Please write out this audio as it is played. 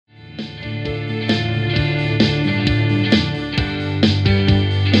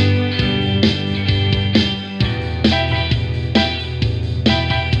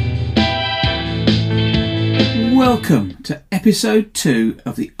Welcome to episode 2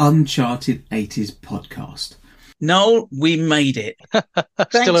 of the Uncharted 80's podcast. Noel, we made it.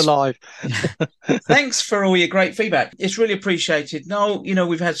 Still alive. Thanks for all your great feedback. It's really appreciated. Noel,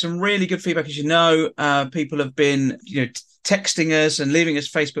 we've had some really good feedback, as you know. People have been, texting us and leaving us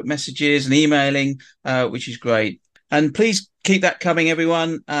Facebook messages and emailing, which is great. And please keep that coming,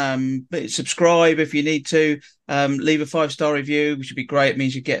 everyone. Subscribe if you need to. Leave a 5-star review, which would be great. It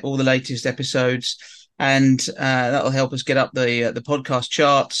means you get all the latest episodes. And that'll help us get up the podcast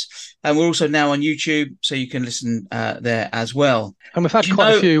charts. And we're also now on YouTube, so you can listen there as well. And we've had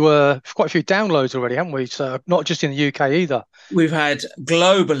quite a few downloads already, haven't we? So not just in the UK either.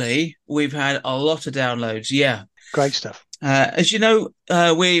 Globally, we've had a lot of downloads. Yeah, great stuff. As you know,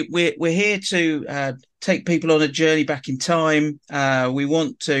 we're here to take people on a journey back in time.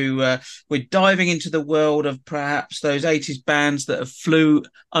 We're diving into the world of perhaps those 80s bands that have flew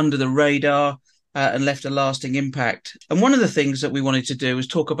under the radar. And left a lasting impact. And one of the things that we wanted to do was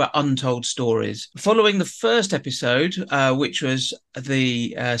talk about untold stories. Following the first episode, which was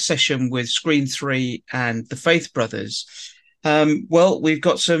the session with Screen 3 and the Faith Brothers, we've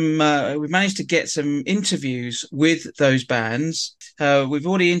managed to get some interviews with those bands. We've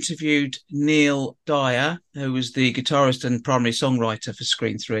already interviewed Neil Dyer, who was the guitarist and primary songwriter for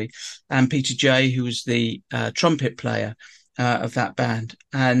Screen 3, and Peter Jay, who was the trumpet player of that band,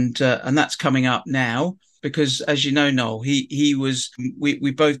 and that's coming up now because, as you know, Noel,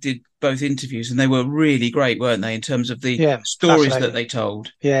 we both did both interviews and they were really great, weren't they, in terms of the stories that they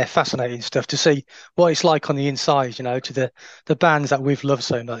told? Yeah, fascinating stuff to see what it's like on the inside, to the bands that we've loved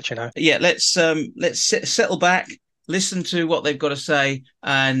so much, Yeah, let's settle back, listen to what they've got to say,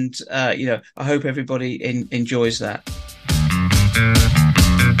 and I hope everybody enjoys that.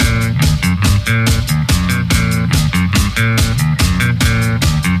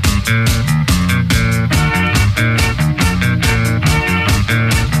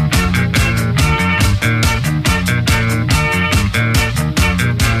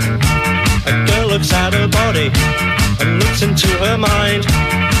 Looks at her body and looks into her mind.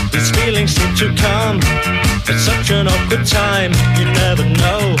 These feelings seem to come at such an awkward time. You never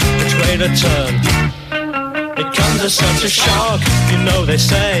know which way to turn. It comes as such a shock. They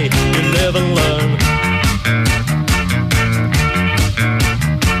say you live and learn.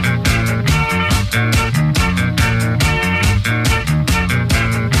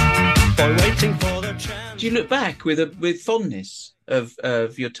 Boy, waiting for the chance. Do you look back with fondness of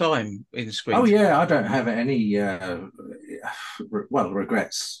your time in the Screen? Oh yeah, I don't have any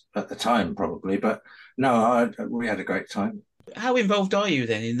regrets at the time probably, but no, we had a great time. How involved are you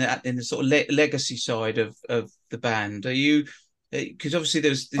then in the sort of legacy side of the band? Are you, because obviously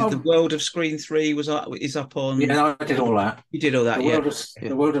there's the world of Screen 3 is up on. Yeah, I did all that. You did all that.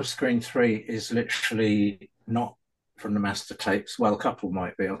 The world of Screen 3 is literally not from the master tapes. Well, a couple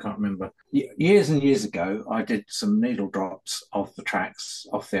might be, I can't remember. Years and years ago, I did some needle drops of the tracks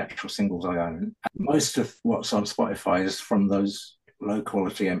off the actual singles I own. Most of what's on Spotify is from those low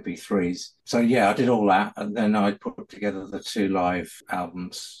quality MP3s. So yeah, I did all that, and then I put together the 2 live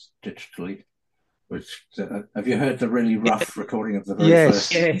albums digitally. Which have you heard the really rough recording of the very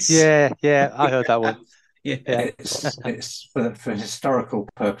first? Yes, yeah, I heard that one. Yeah, it's for historical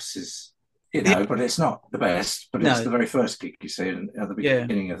purposes. But it's not the best. But it's the very first gig you see, and at the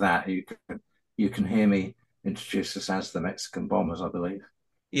beginning of that, you can hear me introduce us as the Mexican Bombers, I believe.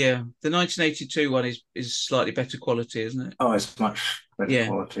 Yeah, the 1982 one is slightly better quality, isn't it? Oh, it's much better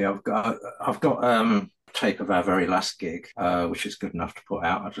quality. I've got tape of our very last gig, which is good enough to put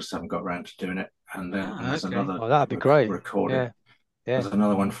out. I just haven't got around to doing it. And then there's another. Oh, that'd be great. Recording. Yeah. There's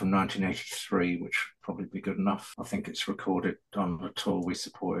another one from 1983, which would probably be good enough. I think it's recorded on a tour we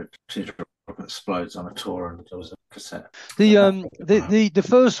supported. Teardrop Explodes on a tour, and there was a cassette. The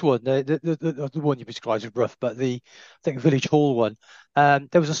first one, the one you described as rough, but I think Village Hall one.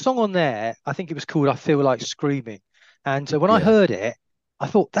 There was a song on there. I think it was called "I Feel Like Screaming," and when I heard it, I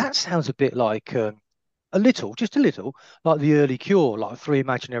thought that sounds a bit like just a little, like the early Cure, like Three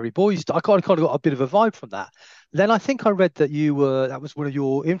Imaginary Boys. I kind of got a bit of a vibe from that. Then I think I read that that was one of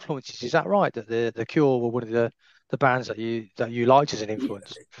your influences. Is that right? That the Cure were one of the bands that you liked as an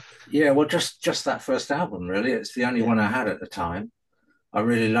influence? Yeah, well, just that first album, really. It's the only one I had at the time. I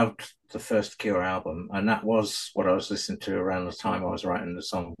really loved the first Cure album, and that was what I was listening to around the time I was writing the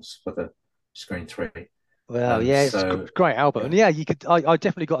songs for the Screen 3. Well, it's a great album. Yeah. And I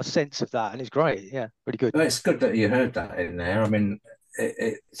definitely got a sense of that, and it's great. Yeah, really good. Well, it's good that you heard that in there. I mean,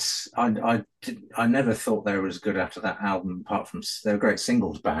 I never thought they were as good after that album. Apart from they were a great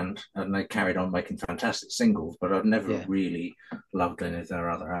singles band, and they carried on making fantastic singles. But I've never really loved any of their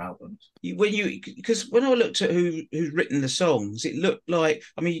other albums. Because when I looked at who's written the songs, it looked like,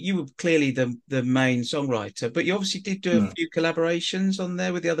 I mean, you were clearly the main songwriter, but you obviously did do a few collaborations on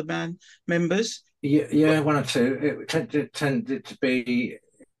there with the other band members. Yeah, one or two. It tended to be.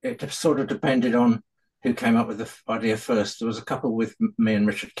 It sort of depended on who came up with the idea first. There was a couple with me and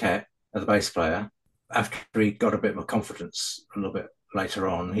Richard Kett, the bass player. After he got a bit more confidence a little bit later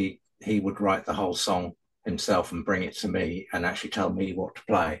on, he would write the whole song himself and bring it to me and actually tell me what to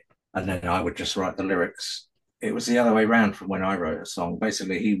play. And then I would just write the lyrics. It was the other way around from when I wrote a song.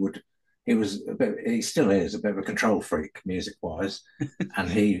 Basically, he still is a bit of a control freak music-wise. And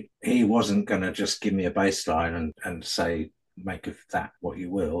he wasn't going to just give me a bass line and say, make of that what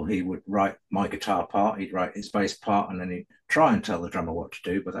you will. He would write my guitar part, he'd write his bass part, and then he'd try and tell the drummer what to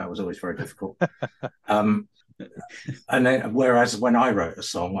do, but that was always very difficult. And then, whereas when I wrote a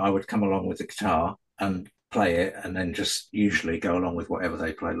song, I would come along with the guitar and play it, and then just usually go along with whatever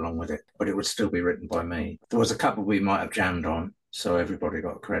they played along with it, but it would still be written by me. There was a couple we might have jammed on, so everybody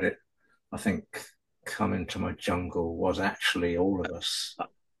got credit. I think Come Into My Jungle was actually all of us.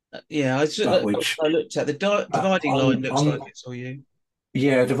 Yeah, I looked at the Dividing Line. Looks like it's all you.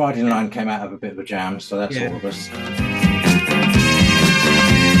 Yeah, Dividing Line came out of a bit of a jam, so that's all of us. Waking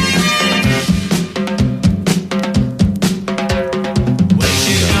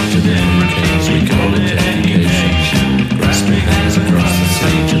up to democracy, we call it education. Grasping hands across the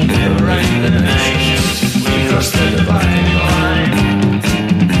stage and liberating the nation. We cross the dividing line,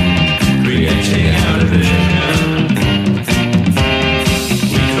 creating our vision.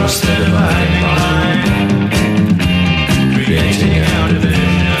 Cross the dividing line, creating our division.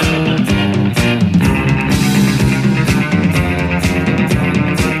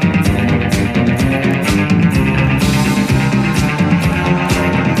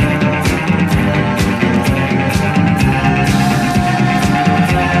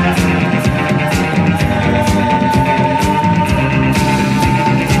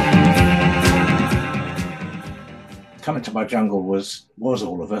 Coming to My Jungle was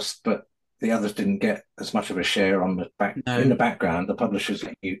all of us, but the others didn't get as much of a share on the back. No. In the background, the publishers,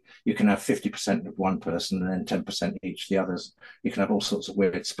 you can have 50% of one person and then 10% each the others. You can have all sorts of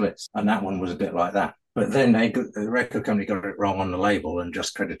weird splits, and that one was a bit like that. But then the record company got it wrong on the label and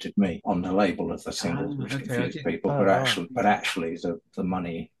just credited me on the label of the single, which confused people. But actually, the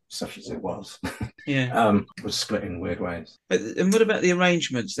money, such as it was, was split in weird ways. And what about the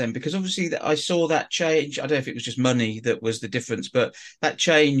arrangements then? Because obviously I saw that change. I don't know if it was just money that was the difference, but that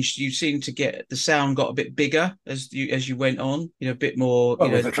changed. You seemed to get the sound got a bit bigger as you went on. A bit more.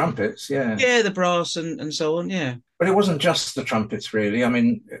 With the trumpets, the brass and so on, But it wasn't just the trumpets, really. I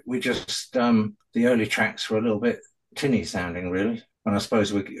mean, we just the early tracks were a little bit tinny sounding, really. And I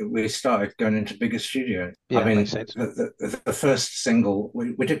suppose we started going into bigger studio. Yeah, I mean, makes sense. The first single,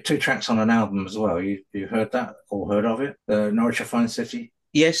 we did 2 tracks on an album as well. You heard that or heard of it? The Norwich a Fine City?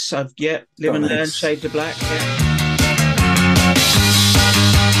 Yes, Live and Learn, Shade to Black.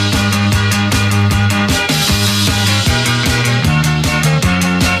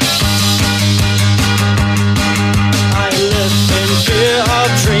 I live in fear of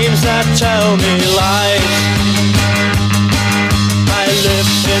dreams that tell me lies. I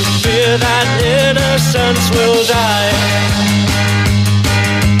live in fear that innocence will die.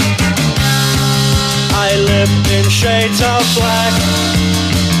 I live in shades of black.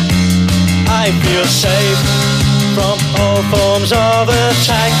 I feel safe from all forms of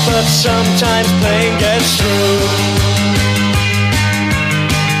attack, but sometimes pain gets through.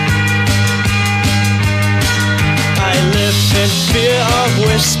 I live in fear of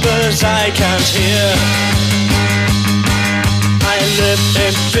whispers I can't hear. I live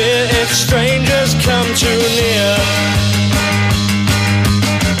in fear if strangers come too near.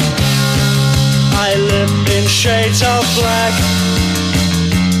 I live in shades of black.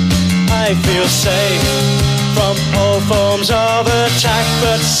 I feel safe from all forms of attack,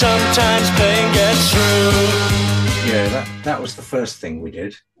 but sometimes pain gets through. Yeah, that was the first thing we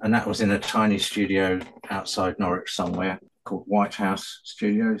did, and that was in a tiny studio outside Norwich somewhere called White House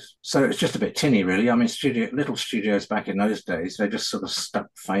Studios. So it's just a bit tinny, really. I mean, little studios back in those days, they just sort of stuck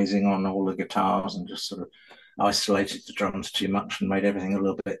phasing on all the guitars and just sort of isolated the drums too much and made everything a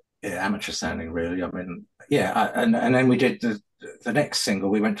little bit amateur sounding, really. I mean, and then we did the next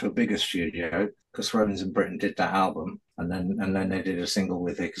single. We went to a bigger studio because Rollins in Britain did that album, and then they did a single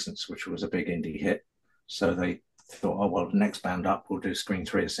with Hickson's, which was a big indie hit. So they thought, oh well, the next band up, we'll do Screen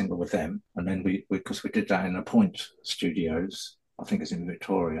 3, a single with them. And then because we did that in the Point Studios I think it's in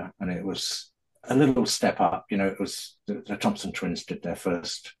Victoria, and it was a little step up. It was the Thompson Twins did their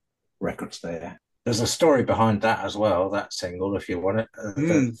first records there. There's a story behind that as well, that single, if you want it.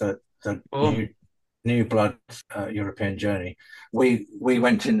 The New Blood European Journey. We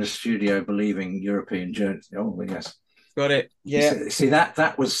went in the studio believing European Journey. Oh, yes. Got it. Yeah. See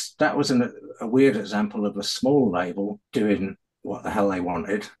that was a weird example of a small label doing what the hell they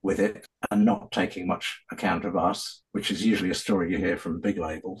wanted with it and not taking much account of us, which is usually a story you hear from big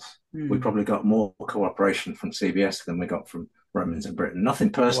labels. We probably got more cooperation from CBS than we got from Romans in Britain. Nothing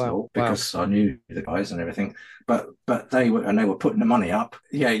personal, because I knew the guys and everything, but they were putting the money up.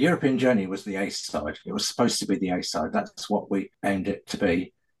 Yeah, European Journey was the A side. It was supposed to be the A side. That's what we aimed it to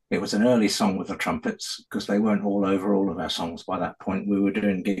be. It was an early song with the trumpets, because they weren't all over all of our songs by that point. We were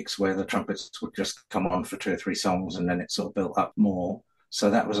doing gigs where the trumpets would just come on for 2 or 3 songs, and then it sort of built up more. So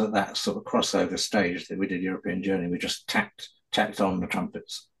that was at that sort of crossover stage that we did European Journey. We just tacked on the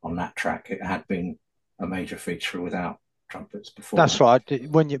trumpets on that track. It had been a major feature without trumpets before. That's right.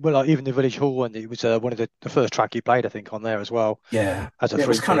 Even the Village Hall one, it was one of the first track you played, I think, on there as well. Yeah, it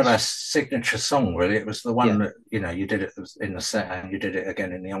was kind of a signature song, really. It was the one that you did it in the set, and you did it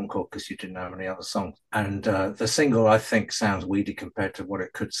again in the encore because you didn't have any other songs. And the single, I think, sounds weedy compared to what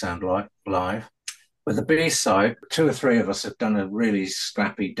it could sound like live. With the B side, 2 or 3 of us had done a really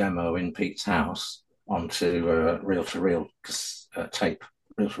scrappy demo in Pete's house onto reel-to-reel tape,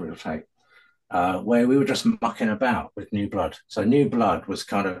 where we were just mucking about with New Blood. So New Blood was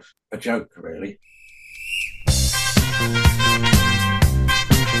kind of a joke, really.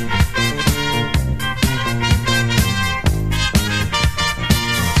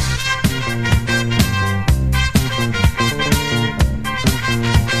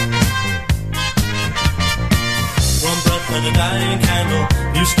 And a dying candle,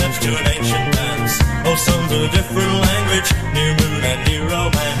 new steps to an ancient dance. Oh, songs of a different language, new moon and new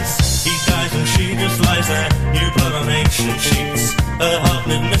romance. He dies and she just lies there, new blood on ancient sheets. Her heart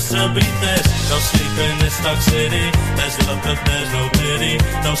did miss a beat, there's no sleep in this dark city. There's love but there's no pity.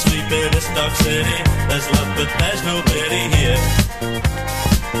 No sleep in this dark city. There's love but there's no pity here.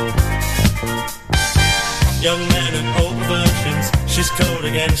 Young men and old versions, she's cold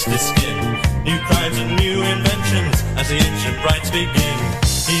against his skin. New crimes and new inventions as the ancient rites begin.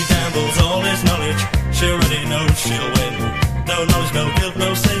 He gambles all his knowledge, she already knows she'll win. No knowledge, no guilt,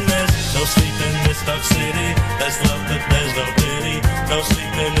 no sin, there's no sleep in this dark city. There's love but there's no pity. No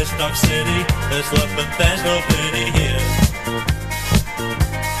sleep in this dark city. There's love but there's no pity here.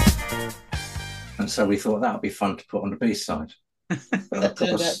 And so we thought that would be fun to put on the B-side. That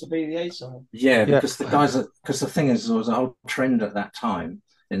turned out to be the A-side. Yeah, because the thing is, there was a whole trend at that time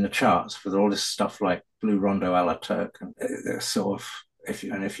in the charts for all this stuff like Blue Rondo a la Turk, and sort of, if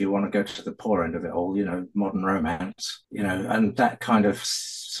you want to go to the poor end of it all, modern romance, and that kind of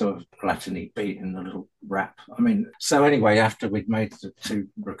sort of Latin-y beat and the little rap. So anyway, after we'd made the 2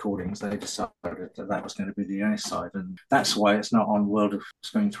 recordings, they decided that was going to be the A side, and that's why it's not on World of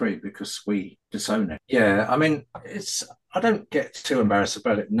Screen 3, because we disown it. Yeah, I don't get too embarrassed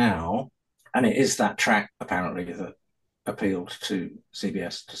about it now, and it is that track apparently that appealed to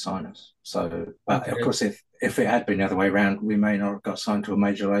CBS to sign us. So, but of course, if it had been the other way around, we may not have got signed to a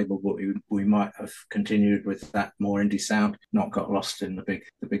major label, but we might have continued with that more indie sound, not got lost in the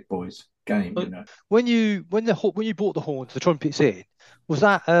big boys game. When you brought the horns, the trumpets in, was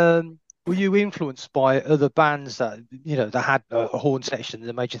that were you influenced by other bands that that had a horn section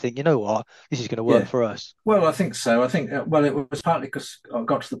that made you think, what, this is going to work for us? Well, I think so. I think it was partly because I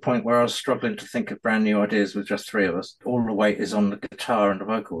got to the point where I was struggling to think of brand new ideas with just 3 of us. All the weight is on the guitar and the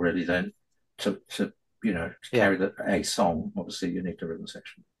vocal, really. Then to carry a song. Obviously, you need the rhythm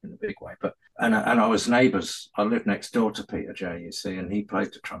section in a big way. But and I was neighbours. I lived next door to Peter J. You see, and he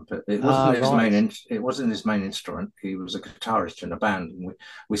played the trumpet. It wasn't it wasn't his main instrument. He was a guitarist in a band, and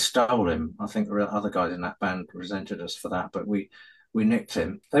we stole him. I think the other guys in that band resented us for that, but we nicked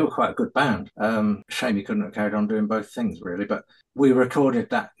him. They were quite a good band. Shame he couldn't have carried on doing both things, really. But we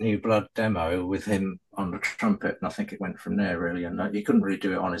recorded that New Blood demo with him on the trumpet, and I think it went from there, really. And he couldn't really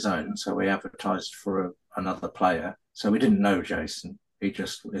do it on his own, so we advertised for another player. So we didn't know Jason. He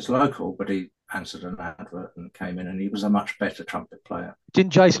just is local, but he answered an advert and came in, and he was a much better trumpet player.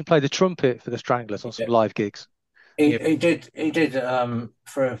 Didn't Jason play the trumpet for the Stranglers on some live gigs? He did. He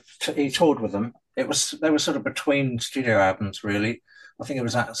toured with them. They were sort of between studio albums, really. I think it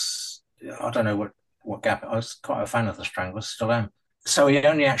was I don't know what gap. I was quite a fan of the Stranglers, still am. So he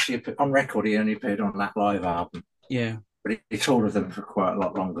only actually on record. He only appeared on that live album. Yeah, but he toured with them for quite a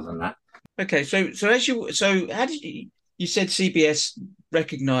lot longer than that. Okay, so how did you said CBS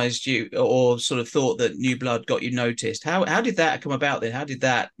recognised you, or sort of thought that New Blood got you noticed. How did that come about then? How did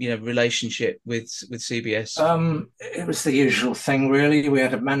that relationship with CBS? It was the usual thing, really. We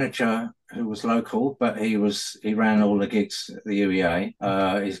had a manager who was local, but he ran all the gigs at the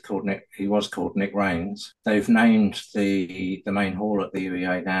UEA. He was called Nick Rains. They've named the main hall at the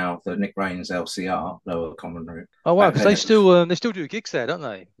UEA now the Nick Rains LCR, Lower Common Room. Oh wow, because they still do gigs there, don't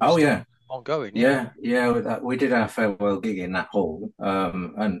they? Oh yeah. Ongoing. Yeah. We did our farewell gig in that hall,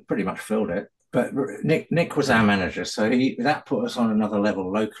 and pretty much filled it. But Nick was our manager, so that put us on another level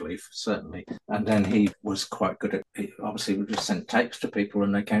locally, certainly. And then he was quite good at. Obviously, we just sent tapes to people,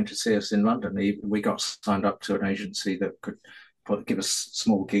 and they came to see us in London. We got signed up to an agency that could give us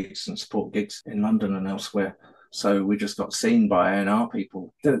small gigs and support gigs in London and elsewhere. So we just got seen by A&R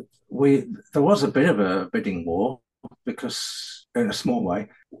people. There was a bit of a bidding war, because in a small way,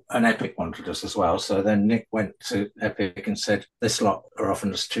 an Epic wanted us as well. So then Nick went to Epic and said, "This lot are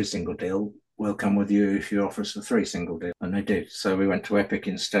offering us 2 single deal. We'll come with you if you offer us a 3 single deal." And they did. So we went to Epic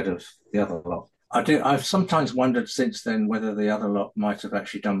instead of the other lot. I've sometimes wondered since then whether the other lot might have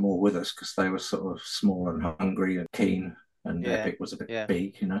actually done more with us, because they were sort of small and hungry and keen. And Epic was a bit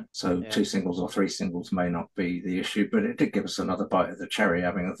big, So 2 singles or 3 singles may not be the issue, but it did give us another bite of the cherry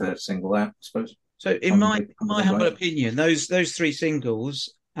having a 3rd single out, I suppose. So, in my humble opinion, those 3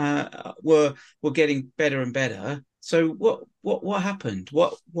 singles were getting better and better. So, what happened?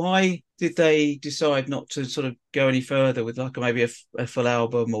 Why did they decide not to sort of go any further with maybe a full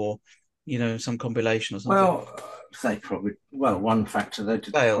album, or some compilation or something? Well, one factor, they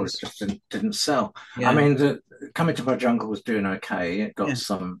probably just didn't sell. Yeah. I mean, Coming to My Jungle was doing okay. It got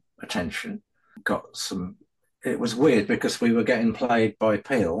some attention. It was weird because we were getting played by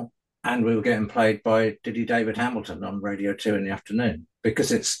Peel, and we were getting played by Diddy David Hamilton on Radio 2 in the afternoon,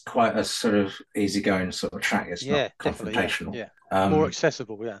 because it's quite a sort of easygoing sort of track. It's not confrontational. Yeah. More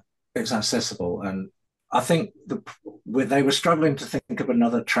accessible, yeah. It's accessible. And I think they were struggling to think of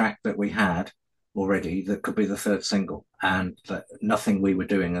another track that we had already that could be the 3rd single, and that nothing we were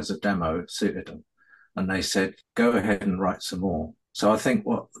doing as a demo suited them. And they said, go ahead and write some more. So I think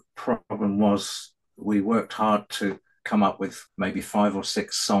what the problem was, we worked hard to come up with maybe 5 or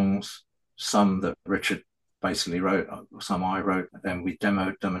 6 songs, some that Richard basically wrote, some I wrote. Then we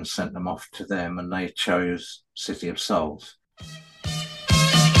demoed them and sent them off to them, and they chose City of Souls.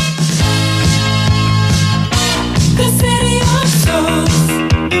 The City of Souls.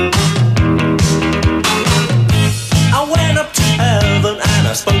 I went up to heaven and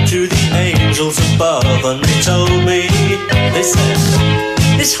I spoke to the angels above, and they told me, they said,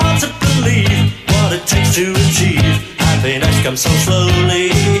 it's hard to believe what it takes to achieve happiness comes so slowly.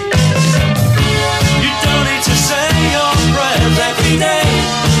 You don't need to say your prayers every day,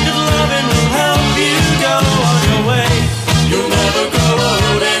 'cause loving will help you go on your way. You'll never grow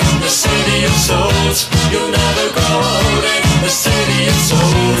old in the City of Souls. You'll never grow old in the City of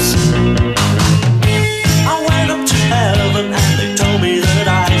Souls. I went up to heaven and they told me that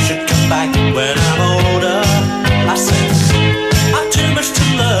I should come back when I'm older. I said, I've too much to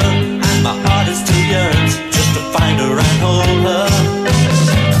learn and my heart is too yearns just to find her and hold her.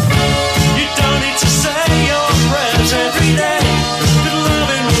 You don't need to say your prayers every day, 'cause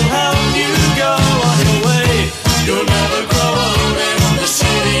loving will help you go on your way. You'll never grow old in the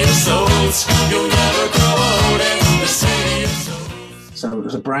City of Souls. You'll never grow old in the City of Souls. So it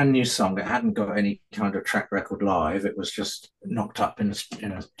was a brand new song. It hadn't got any kind of track record live. It was just knocked up in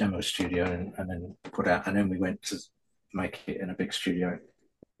a demo studio and then put out. And then we went to make it in a big studio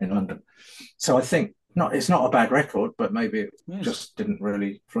in London. So I think it's not a bad record, but maybe it just didn't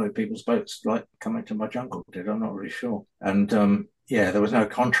really float people's boats like Coming to My Jungle did. I'm not really sure. And there was no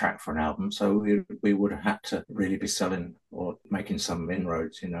contract for an album, so we would have had to really be selling or making some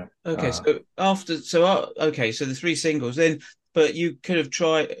inroads, Okay, so the 3 singles then. But you could have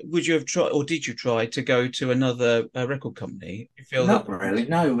tried. Would you have tried, or did you try to go to another record company? You feel Not really.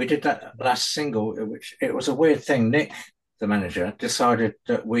 No, we did that last single, which it was a weird thing. Nick, the manager, decided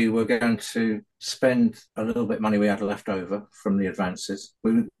that we were going to spend a little bit of money we had left over from the advances.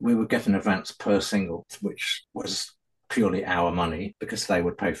 We would get an advance per single, which was purely our money because they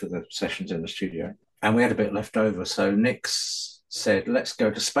would pay for the sessions in the studio. And we had a bit left over. So Nick said, let's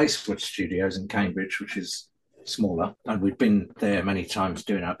go to Spacewood Studios in Cambridge, which is smaller, and we'd been there many times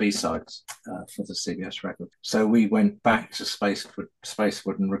doing our B-sides for the CBS record. So we went back to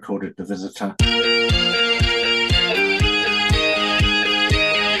Spacewood and recorded The Visitor.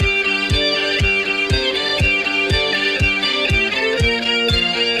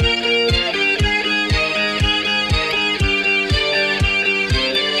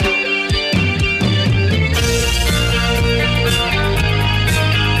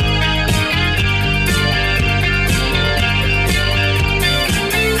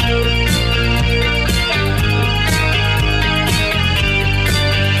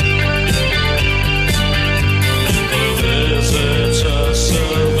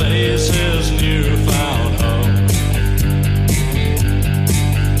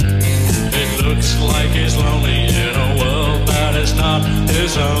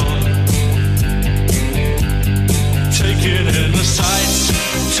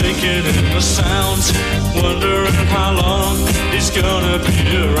 getting the sounds, wondering how long he's gonna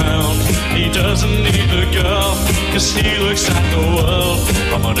be around. He doesn't need a girl, cause he looks at the world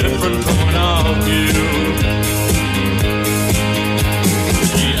from a different point of view.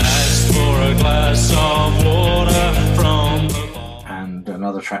 He asked for a glass of water from the bar. And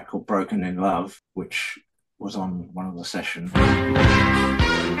another track called Broken in Love, which was on one of the sessions.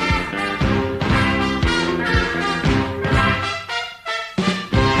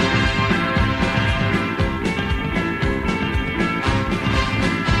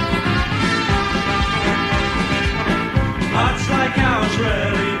 Hearts like ours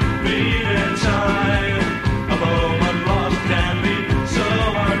really beat in time. A moment lost can be so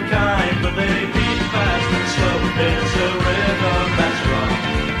unkind, but they beat fast and slow. It's a rhythm that's wrong,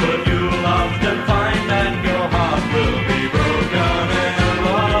 but you'll often find that your heart will be broken in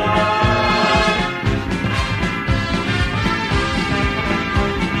love.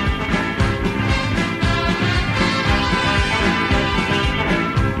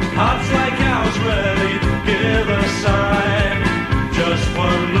 Hearts like ours really give a sign. Just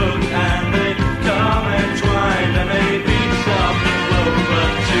one look and they come entwined, and they beat soft and low,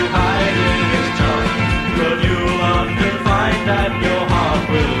 but too hiding is tough. But you'll often find that your heart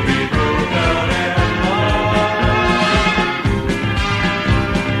will be broken in love.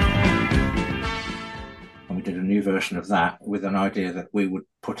 And we did a new version of that with an idea that we would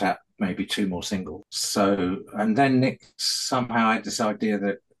put out maybe 2 more singles. So, and then Nick somehow had this idea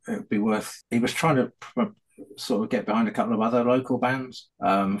that it would be worth, he was trying to sort of get behind a couple of other local bands,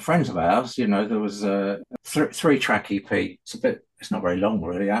 friends of ours. You know, there was a 3-track EP. It's not very long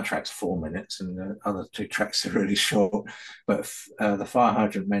really. Our track's 4 minutes and the other 2 tracks are really short, but the Fire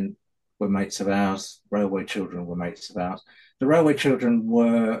Hydrant Men were mates of ours. Railway Children were mates of ours. The Railway Children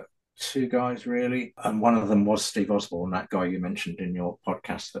were 2 guys really, and one of them was Steve Osborne, that guy you mentioned in your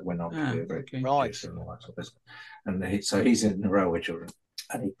podcast that went on to be a very good producer and all that sort of business. And so he's in the Railway Children,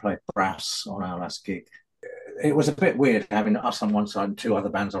 and he played brass on our last gig. It was a bit weird having us on one side and 2 other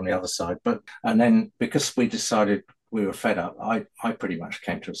bands on the other side, and then because we decided we were fed up, I pretty much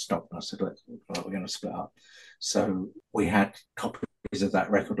came to a stop and I said, we're going to split up. So we had copies of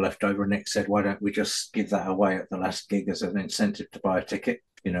that record left over, and Nick said, why don't we just give that away at the last gig as an incentive to buy a ticket?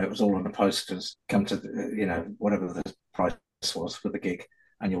 You know, it was all on the posters. Come to, whatever the price was for the gig,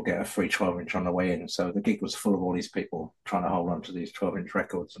 and you'll get a free 12-inch on the way in. So the gig was full of all these people trying to hold on to these 12-inch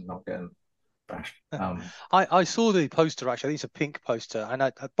records and not getting bashed. I saw the poster, actually. I think it's a pink poster,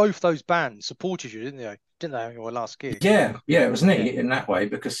 and both those bands supported you, didn't they? Didn't they, on your last gig? Yeah, it was neat in that way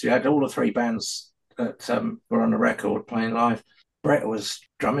because you had all the 3 bands that were on the record playing live. Brett was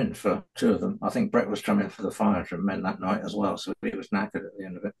drumming for 2 of them. I think Brett was drumming for the Fire Hydrant Men that night as well, so he was knackered at the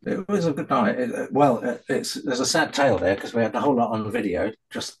end of it. It was a good night. There's a sad tale there because we had the whole lot on video,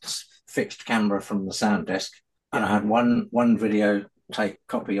 just fixed camera from the sound desk, and I had one video tape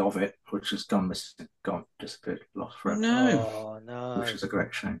copy of it, which has disappeared, lost forever. No, which is a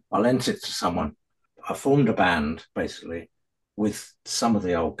great shame. I lent it to someone. I formed a band basically with some of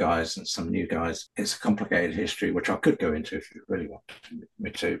the old guys and some new guys. It's a complicated history, which I could go into if you really want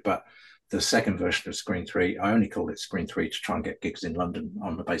me to. But the second version of Screen 3, I only called it Screen 3 to try and get gigs in London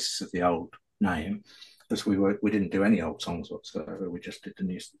on the basis of the old name, because we didn't do any old songs whatsoever. We just did the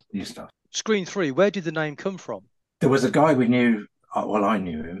new stuff. Screen 3, where did the name come from? There was a guy we knew. Well, I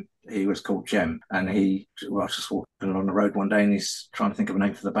knew him. He was called Jem, and I was just walking along the road one day, and he's trying to think of a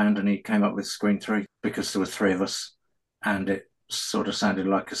name for the band, and he came up with Screen 3 because there was 3 of us, and it sort of sounded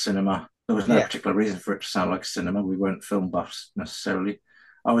like a cinema. There was no particular reason for it to sound like a cinema. We weren't film buffs necessarily.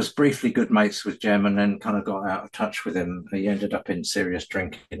 I was briefly good mates with Jem, and then kind of got out of touch with him. He ended up in Serious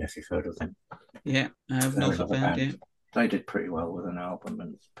Drinking, if you've heard of them. Yeah, I have not found it. They did pretty well with an album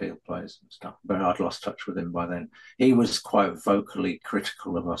and Peel plays and stuff, but I'd lost touch with him by then. He was quite vocally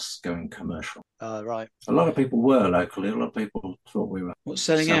critical of us going commercial. Right. A lot of people were locally. A lot of people thought we were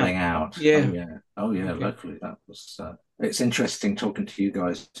selling out. Yeah. Okay. Locally. That was. It's interesting talking to you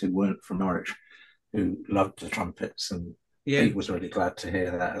guys who weren't from Norwich, who loved the Trumpets, and Pete was really glad to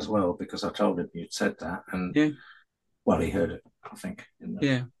hear that as well, because I told him you'd said that, and he heard it, I think. In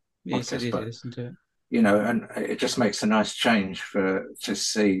the he said he listened to it. You know, and it just makes a nice change to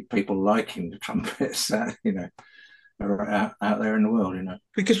see people liking the Trumpets, are out there in the world, you know.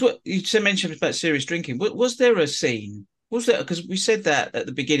 Because what you mentioned about serious drinking, was there a scene? Was there, because we said that at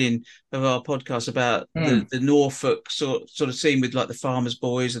the beginning of our podcast about the Norfolk sort of scene with like the Farmers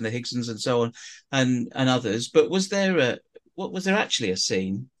Boys and the Higsons and so on, and others. But was there actually a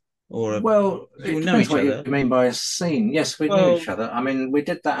scene? Well, it depends what you mean by a scene. Yes, we knew each other. I mean, we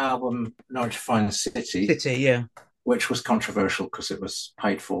did that album, Norwich Fine City. Yeah. which was controversial because it was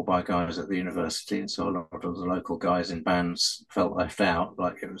paid for by guys at the university, and so a lot of the local guys in bands felt left out.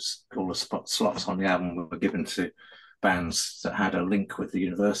 Like it was all the slots on the album were given to bands that had a link with the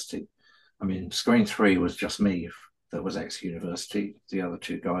university. I mean, Screen 3 was just me that was ex-university. The other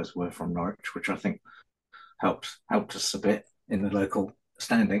two guys were from Norwich, which I think helped us a bit in the local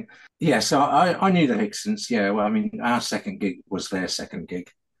standing. Yeah, so I knew the Higsons. Yeah, well, I mean, our second gig was their second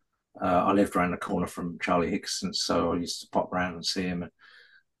gig. I lived around the corner from Charlie Higson, so I used to pop around and see him.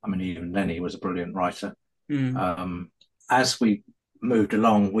 I mean, even then he was a brilliant writer. As we moved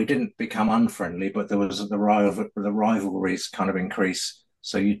along, we didn't become unfriendly, but there was the rivalries kind of increase,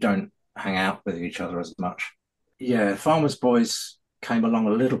 so you don't hang out with each other as much. Yeah, Farmer's Boys came along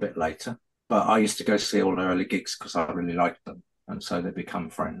a little bit later, but I used to go see all the early gigs because I really liked them. And so they become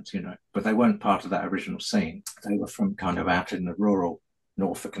friends, you know. But they weren't part of that original scene. They were from kind of out in the rural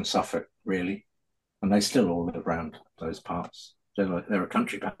Norfolk and Suffolk, really. And they still all live around those parts. They're a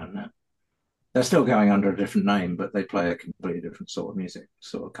country band now. They're still going under a different name, but they play a completely different sort of music,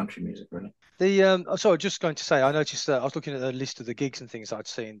 sort of country music, really. Sorry, just going to say, I noticed that I was looking at the list of the gigs and things I'd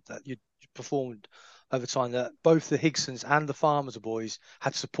seen that you performed over time, that both the Higsons and the Farmers Boys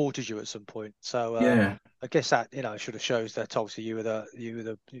had supported you at some point. So yeah, I guess that sort of shows that obviously you were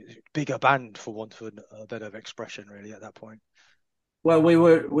the bigger band, for want of a better expression, really, at that point. Well, we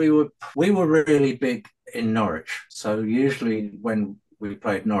were really big in Norwich. So usually when we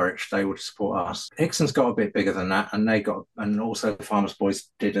played Norwich, they would support us. Higson's got a bit bigger than that, and also the Farmers Boys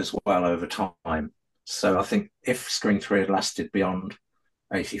did as well over time. So I think if Screen 3 had lasted beyond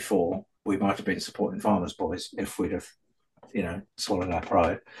 84, we might have been supporting Farmers Boys if we'd have, swallowed our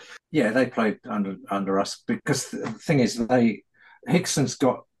pride. Yeah, they played under us because the thing is, Higson's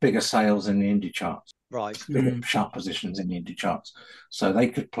got bigger sales in the indie charts. Right. Bigger chart positions in the indie charts. So they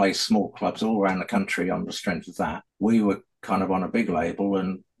could play small clubs all around the country on the strength of that. We were kind of on a big label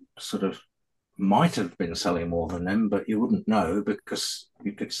and sort of might have been selling more than them, but you wouldn't know because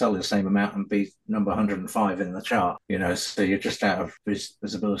you could sell the same amount and be number 105 in the chart, so you're just out of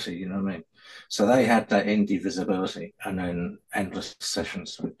visibility, you know what I mean? So they had that indie visibility and then endless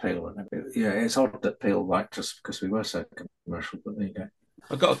sessions with Peel. And yeah, it's odd that Peel liked us because we were so commercial, but there you go.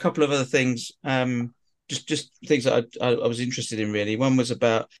 I've got a couple of other things, just things that I was interested in, really. One was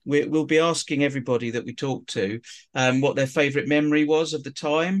about, we'll be asking everybody that we talk to what their favourite memory was of the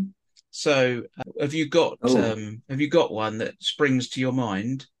time. So have you got one that springs to your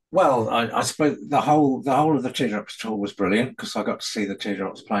mind? Well, I suppose the whole of the Teardrops tour was brilliant because I got to see the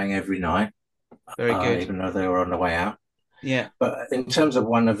Teardrops playing every night. Very good. Even though they were on the way out. Yeah. But in terms of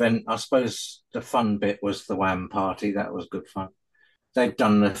one event, I suppose the fun bit was the Wham party. That was good fun. They'd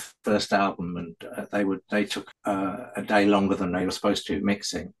done the first album and they took a day longer than they were supposed to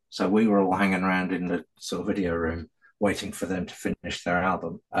mixing. So we were all hanging around in the sort of video room waiting for them to finish their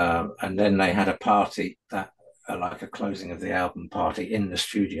album. And then they had a party like a closing of the album party in the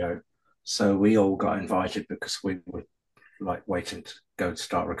studio. So we all got invited because we were like waiting to go to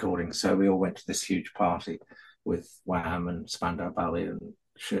start recording. So we all went to this huge party with Wham and Spandau Ballet and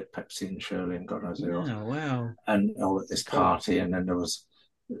Pepsi and Shirley and God knows who else. Oh, wow. And all at this party. And then there was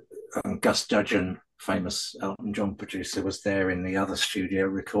Gus Dudgeon, famous Elton John producer, was there in the other studio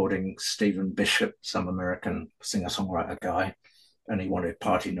recording Stephen Bishop, some American singer-songwriter guy. And he wanted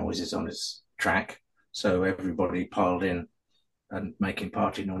party noises on his track. So everybody piled in and making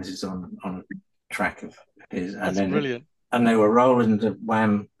party noises on a track of his. That's brilliant. And they were rolling the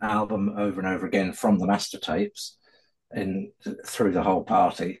Wham album over and over again from the master tapes through the whole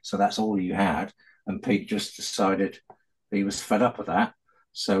party. So that's all you had. And Pete just decided he was fed up with that.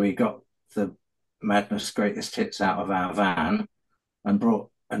 So he got the Madness Greatest Hits out of our van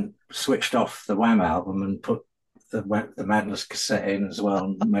and switched off the Wham album and put the Madness cassette in as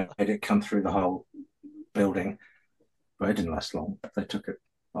well and made it come through the whole building. But it didn't last long. They took it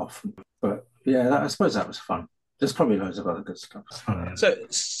off. But yeah, I suppose that was fun. There's probably loads of other good stuff.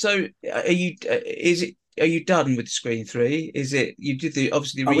 So are you done with Screen 3? Is it, you did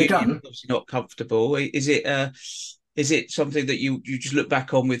obviously the reunion, obviously not comfortable. Is it something that you just look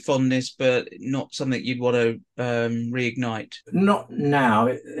back on with fondness, but not something you'd want to reignite? Not now.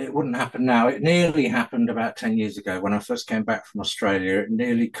 It wouldn't happen now. It nearly happened about 10 years ago when I first came back from Australia. It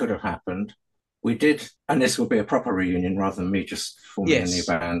nearly could have happened. We did, and this will be a proper reunion rather than me just forming a new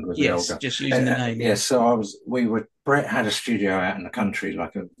band with the old guy. Just using the name. Yes, so Brett had a studio out in the country,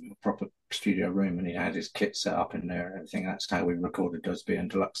 like a proper studio room, and he had his kit set up in there and everything. That's how we recorded Dusby and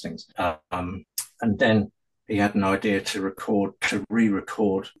Deluxe things. And then he had an idea to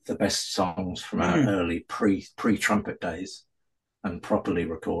re-record the best songs from our early pre-Trumpet days. and properly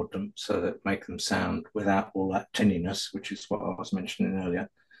record them so that make them sound without all that tinniness, which is what I was mentioning earlier,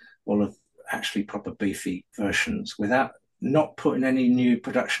 all of actually proper beefy versions without not putting any new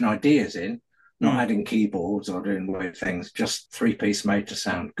production ideas in, not adding keyboards or doing weird things, just three-piece made to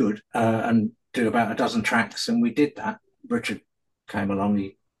sound good, and do about a dozen tracks. And we did that. Richard came along,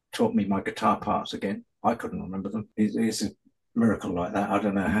 he taught me my guitar parts again. I couldn't remember them. It's a miracle like that. I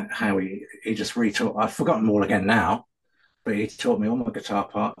don't know how he just retaught. I've forgotten them all again now, but he taught me all my guitar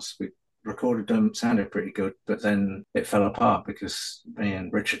parts. We recorded them, sounded pretty good, but then it fell apart because me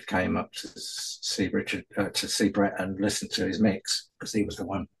and Richard came up to see Brett and listen to his mix, because he was the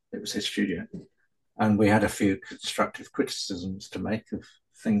one, it was his studio. And we had a few constructive criticisms to make of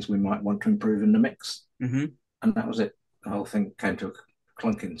things we might want to improve in the mix. Mm-hmm. And that was it. The whole thing came to a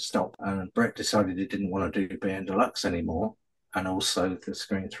clunking stop. And Brett decided he didn't want to do BN Deluxe anymore. And also the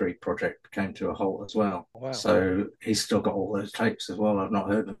Screen 3 project came to a halt as well. Wow. So he's still got all those tapes as well. I've not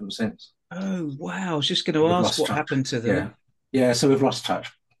heard of them since. Oh, wow. I was just going to ask what happened to them. Yeah, so we've lost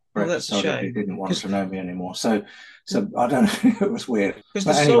touch. Well, that's a shame. He didn't want to know me anymore. So I don't know. It was weird. Because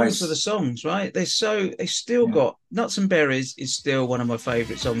the songs are the songs, right? They still got Nuts and Berries is still one of my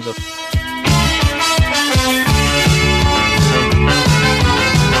favourite songs.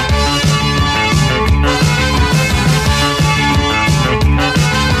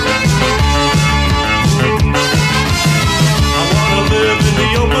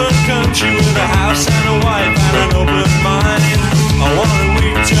 Country with a house and a wife and an open mind. I want to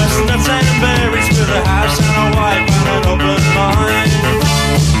eat chestnuts and berries with a house and a wife and an open mind.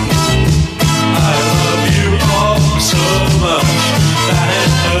 I love you all so much that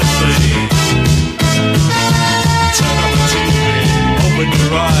it hurts me. Turn on the TV, open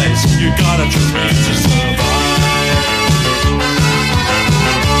your eyes, you gotta trust me to survive.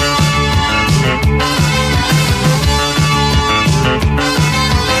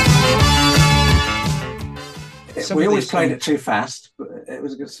 We always played it too fast, but it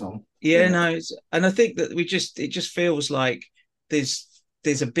was a good song. Yeah. No, and I think that it just feels like there's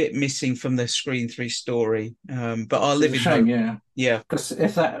a bit missing from the Screen 3 story. But I'll live in hope. Yeah. Because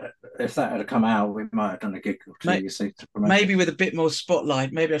if that had come out, we might have done a gig or two. To promote maybe with a bit more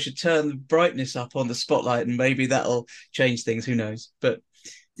spotlight. Maybe I should turn the brightness up on the spotlight, and maybe that'll change things. Who knows? But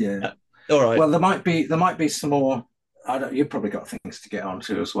yeah. All right. Well, there might be some more. You've probably got things to get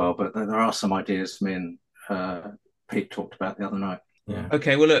onto as well, but there are some ideas me and Pete talked about the other night. Yeah.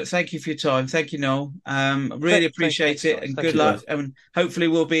 Okay. Well, look, thank you for your time. Thank you, Noel. Really appreciate it, and good luck. And hopefully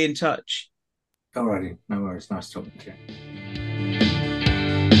we'll be in touch. Alrighty. No worries. Nice talking to you.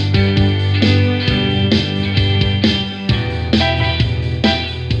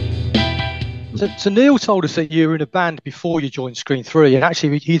 So Neil told us that you were in a band before you joined Screen 3, and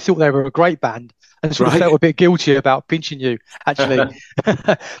actually he thought they were a great band and sort of felt a bit guilty about pinching you, actually.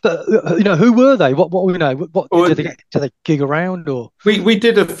 But who were they? What did they gig around, or? We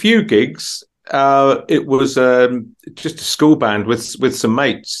did a few gigs. It was just a school band with some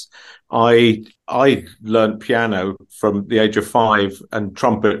mates. I learned piano from the age of 5 and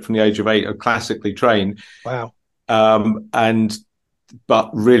trumpet from the age of 8. I'm classically trained. Wow. But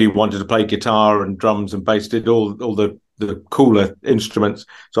really wanted to play guitar and drums and bass, did all the cooler instruments.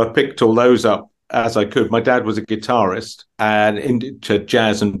 So I picked all those up as I could. My dad was a guitarist and into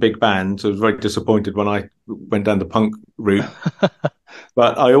jazz and big bands. I was very disappointed when I went down the punk route.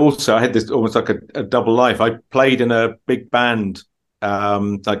 But I had this almost like a double life. I played in a big band,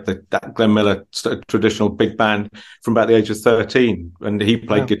 like that Glenn Miller traditional big band, from about the age of 13. And he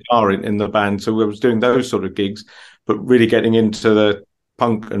played guitar in the band. So I was doing those sort of gigs, but really getting into the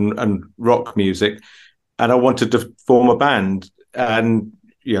punk and rock music. And I wanted to form a band. And,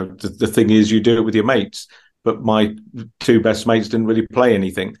 the thing is, you do it with your mates. But my 2 best mates didn't really play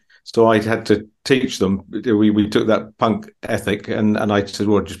anything. So I had to teach them. We took that punk ethic and I said,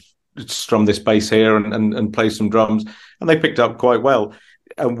 well, just strum this bass here and play some drums. And they picked up quite well.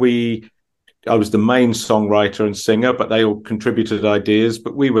 And I was the main songwriter and singer, but they all contributed ideas.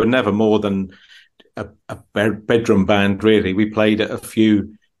 But we were never more than a bedroom band, really. We played at a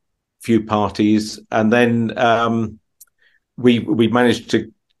few parties, and then we managed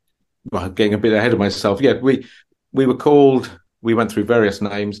to. Well, getting a bit ahead of myself. Yeah, we were called. We went through various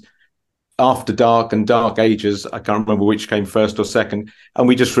names. After Dark and Dark Ages. I can't remember which came first or second, and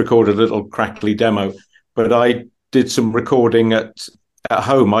we just recorded a little crackly demo. But I did some recording at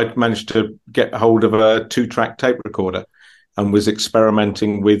home. I'd managed to get hold of a 2-track tape recorder and was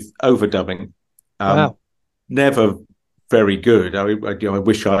experimenting with overdubbing. Wow. Never very good. I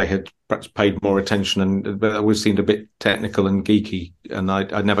wish I had perhaps paid more attention, but it always seemed a bit technical and geeky, and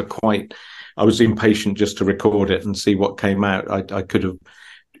I never quite. I was impatient just to record it and see what came out. I could have.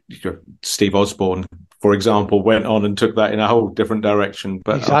 Steve Osborne, for example, went on and took that in a whole different direction.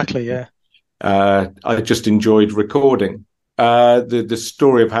 But exactly, yeah. I just enjoyed recording. The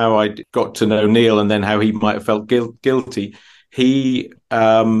story of how I got to know Neil and then how he might have felt guilty. He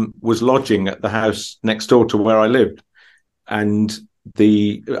was lodging at the house next door to where I lived, and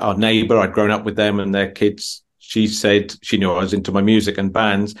our neighbour, I'd grown up with them and their kids. She said she knew I was into my music and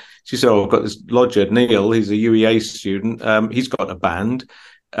bands. She said, "Oh, I've got this lodger, Neil. He's a UEA student. He's got a band.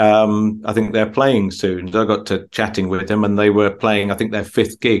 I think they're playing soon." So I got to chatting with him, and they were playing, I think, their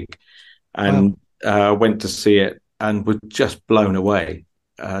 5th gig, and went to see it and was just blown away.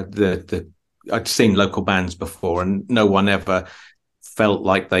 I'd seen local bands before, and no one ever felt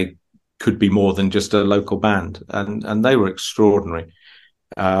like they could be more than just a local band, and they were extraordinary.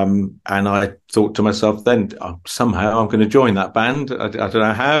 And I thought to myself then, somehow I'm going to join that band. I don't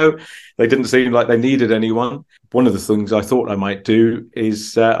know how. They didn't seem like they needed anyone. One of the things I thought I might do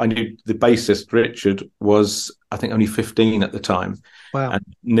is I knew the bassist, Richard, was, I think, only 15 at the time. Wow. And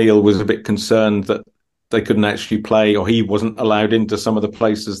Neil was a bit concerned that they couldn't actually play, or he wasn't allowed into some of the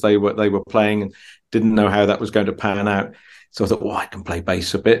places they were playing, and didn't know how that was going to pan out. So I thought, I can play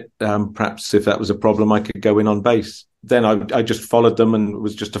bass a bit. Perhaps if that was a problem, I could go in on bass. Then I just followed them and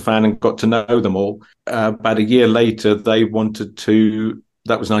was just a fan and got to know them all. About a year later, they wanted to,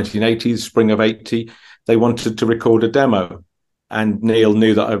 that was 1980, spring of 80, they wanted to record a demo. And Neil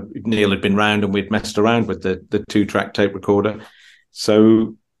knew that Neil had been round and we'd messed around with the 2-track tape recorder.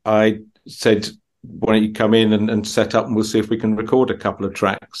 So I said, why don't you come in and set up, and we'll see if we can record a couple of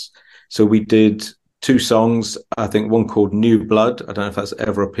tracks. So we did 2 songs, I think one called New Blood. I don't know if that's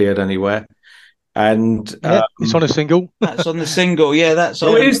ever appeared anywhere. And it's on a single. That's on the single. Yeah, that's on.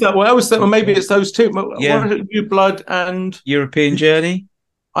 Oh, is that? Well, I was thinking, maybe it's those 2. Yeah. What is it, New Blood and European Journey?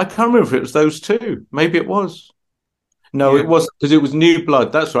 I can't remember if it was those 2. Maybe it was. No, It wasn't, because it was New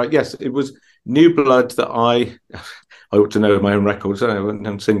Blood. That's right. Yes, it was New Blood that I ought to know my own records,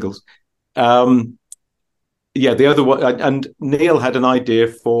 and singles. The other one, and Neil had an idea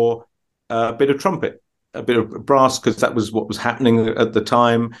for a bit of trumpet, a bit of brass, because that was what was happening at the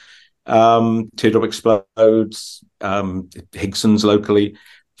time. Teardrop Explodes, Higson's locally,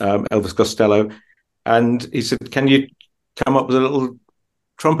 Elvis Costello, and he said, "Can you come up with a little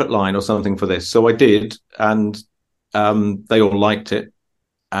trumpet line or something for this?" So I did, and they all liked it,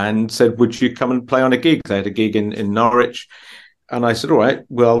 and said, "Would you come and play on a gig?" They had a gig in Norwich, and I said, "All right,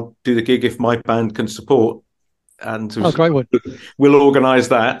 well, do the gig if my band can support." And great one. We'll organise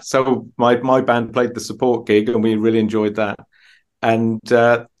that. So my band played the support gig, and we really enjoyed that. And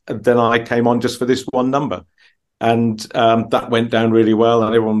then I came on just for this one number, and that went down really well,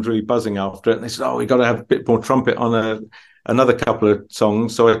 and everyone was really buzzing after it. And they said, "Oh, we got to have a bit more trumpet on another couple of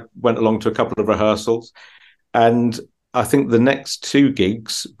songs." So I went along to a couple of rehearsals, and I think the next 2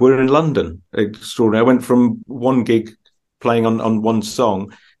 gigs were in London. Extraordinary. I went from one gig playing on one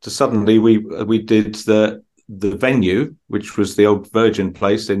song to suddenly we did the venue, which was the old Virgin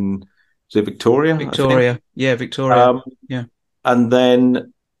place in, is it Victoria? Victoria. Yeah, Victoria. Yeah. And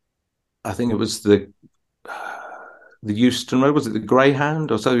then I think it was the Euston Road, was it the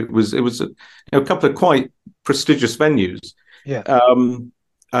Greyhound or so? It was a couple of quite prestigious venues. Yeah.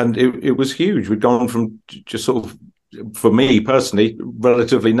 And it was huge. We'd gone from just sort of, for me personally,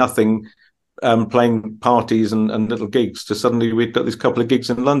 relatively nothing, playing parties and little gigs, to suddenly we'd got this couple of gigs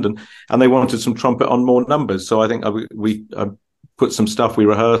in London, and they wanted some trumpet on more numbers. So I think I put some stuff, we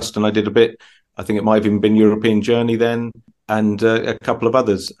rehearsed, and I did a bit, I think it might have even been European Journey then, and a couple of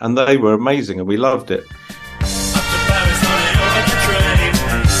others, and they were amazing and we loved it.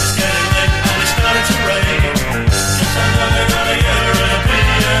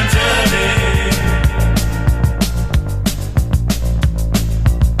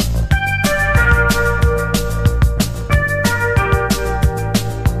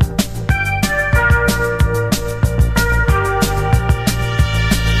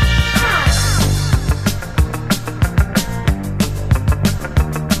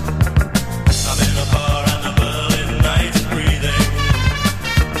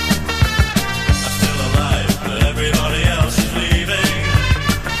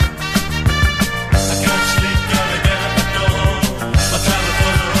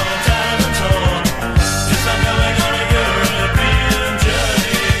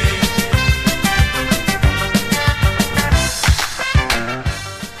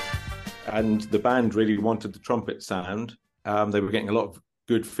 And the band really wanted the trumpet sound. They were getting a lot of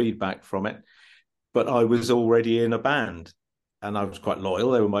good feedback from it. but I was already in a band, and I was quite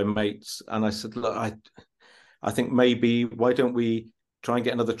loyal. They were my mates, and I said, look, I think maybe why don't we try and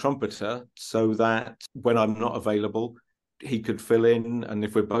get another trumpeter so that when I'm not available, he could fill in, and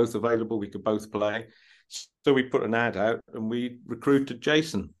if we're both available, we could both play. So we put an ad out and we recruited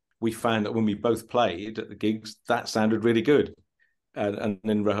Jason. We found that when we both played at the gigs, that sounded really good. And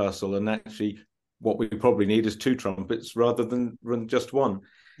in rehearsal, and actually what we probably need is 2 trumpets rather than run just one.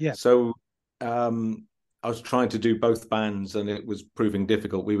 Yeah. So I was trying to do both bands, and it was proving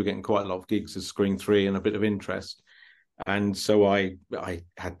difficult. We were getting quite a lot of gigs as Screen 3 and a bit of interest. And so I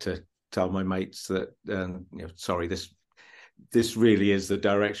had to tell my mates that, sorry, this really is the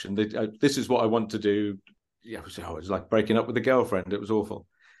direction. This is what I want to do. Yeah, it was like breaking up with a girlfriend. It was awful.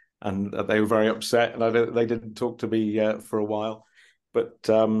 And they were very upset, and they didn't talk to me for a while. But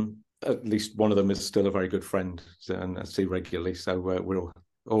at least one of them is still a very good friend, and I see regularly. So we're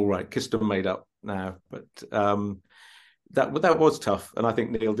all right. Kissed and made up now. But that was tough, and I think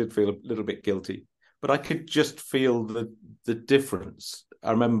Neil did feel a little bit guilty. But I could just feel the difference.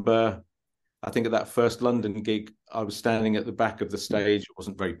 I remember, I think at that first London gig, I was standing at the back of the stage. It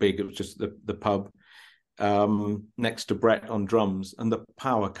wasn't very big. It was just the pub next to Brett on drums, and the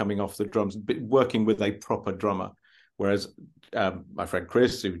power coming off the drums, working with a proper drummer. Whereas my friend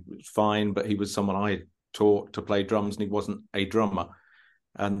Chris, who was fine, but he was someone I had taught to play drums, and he wasn't a drummer.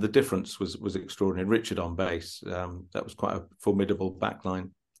 And the difference was extraordinary. Richard on bass, that was quite a formidable backline.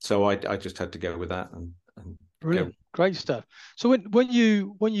 So I just had to go with that. And brilliant, great stuff. So when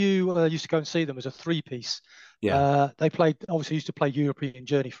you used to go and see them as a 3-piece, they used to play European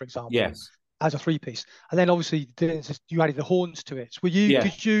Journey, for example. Yes. As a 3-piece, and then obviously you added the horns to it.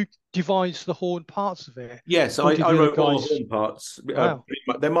 Did you devise the horn parts of it? Yes, I wrote all the horn parts. Wow.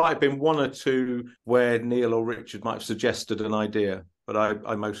 There might have been 1 or 2 where Neil or Richard might have suggested an idea, but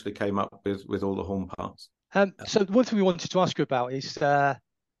I mostly came up with all the horn parts. So one thing we wanted to ask you about is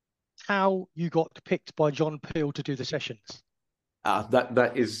how you got picked by John Peel to do the sessions.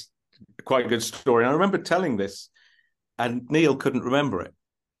 That is quite a good story. I remember telling this, and Neil couldn't remember it.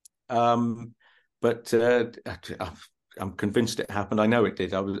 But I'm convinced it happened. I know it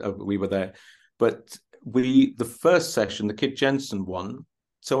did. We were there. But the first session, the Kid Jensen one.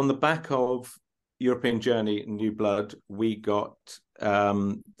 So on the back of European Journey and New Blood, we got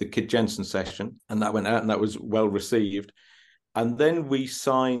the Kid Jensen session, and that went out, and that was well received. And then we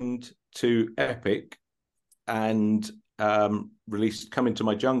signed to Epic and released "Come Into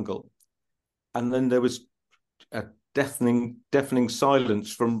My Jungle," and then there was a deafening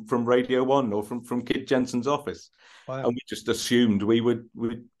silence from Radio 1 or from Kid Jensen's office. Wow. And we just assumed we would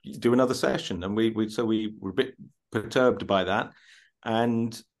do another session, and we were a bit perturbed by that,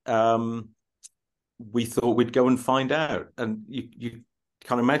 and we thought we'd go and find out. And you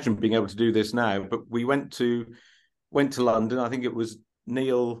can't imagine being able to do this now, but we went to London. I think it was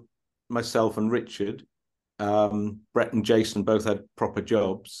Neil, myself, and Richard. Brett and Jason both had proper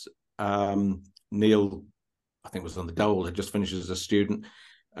jobs. Neil, I think, was on the dole, had just finished as a student,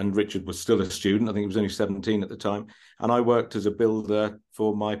 and Richard was still a student. I think he was only 17 at the time. And I worked as a builder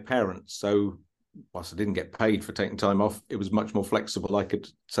for my parents. So whilst I didn't get paid for taking time off, it was much more flexible. I could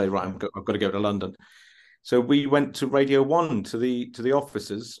say, right, I've got to go to London. So we went to Radio 1, to the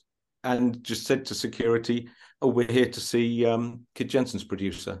offices, and just said to security, "Oh, we're here to see Kid Jensen's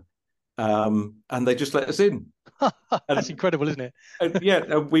producer." And they just let us in. That's incredible, isn't it?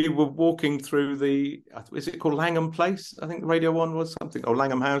 And we were walking through is it called Langham Place? I think Radio 1 was something, or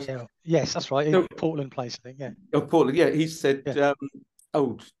Langham House. Yeah. Yes, that's right. So, Portland Place, I think. Yeah. Oh, Portland. Yeah, he said,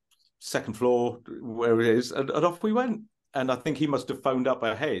 second floor, where it is, and off we went. And I think he must have phoned up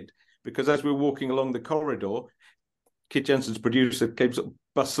ahead, because as we were walking along the corridor, Kid Jensen's producer came sort of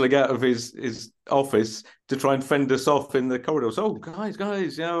bustling out of his office to try and fend us off in the corridor. So, guys,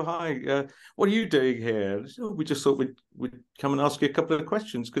 hi, what are you doing here? So we just thought we'd come and ask you a couple of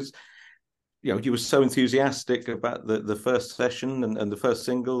questions, because you were so enthusiastic about the first session and the first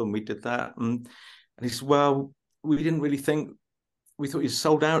single, and we did that. And he said, well, we didn't really think, we thought you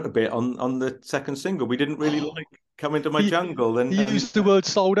sold out a bit on the second single. We didn't really like Come Into My Jungle. And you used the word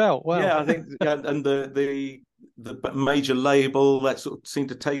sold out. Wow. Yeah, I think, and the major label, that sort of seemed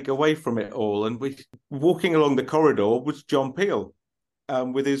to take away from it all. And we walking along the corridor was John Peel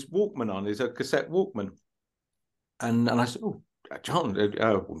with his Walkman on, his cassette Walkman. And I said, "Oh, John,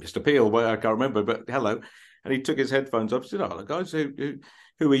 Mr. Peel," well, I can't remember, but hello. And he took his headphones off. He said, "Oh, guys,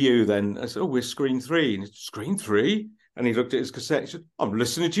 who are you then?" I said, "Oh, we're Screen 3. And he said, "Screen 3? And he looked at his cassette. He said, "I'm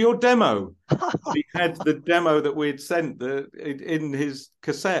listening to your demo." He had the demo that we had sent in his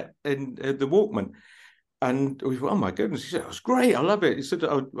cassette in the Walkman. And we thought, oh my goodness. He said, it was great. I love it. He said,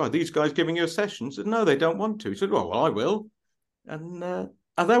 oh, are these guys giving you a session? He said, no, they don't want to. He said, well, I will. And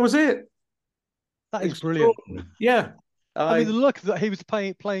that was it. That is brilliant. Yeah. I mean, the look that he was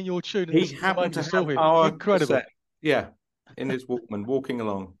playing your tune. And He happened to have our incredible cassette, in his Walkman, walking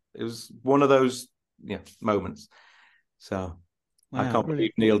along. It was one of those moments. So wow, I can't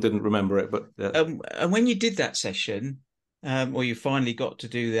believe Neil didn't remember it. But and when you did that session, or you finally got to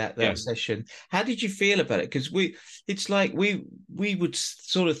do that session, how did you feel about it? Because we would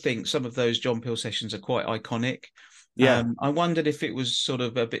sort of think some of those John Peel sessions are quite iconic. Yeah, I wondered if it was sort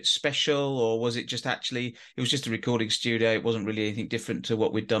of a bit special, or was it just it was just a recording studio? It wasn't really anything different to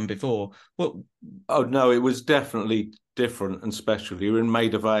what we'd done before. Oh no, it was definitely different and special. You were in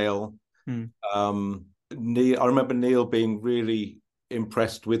Maida Vale. I remember Neil being really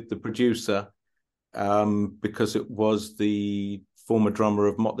impressed with the producer, because it was the former drummer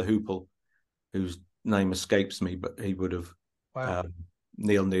of Mott the Hoople, whose name escapes me, but he would have. Wow.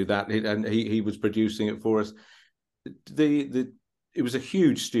 Neil knew that, and he was producing it for us. It was a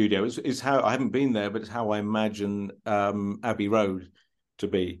huge studio. It's how I haven't been there, but it's how I imagine Abbey Road to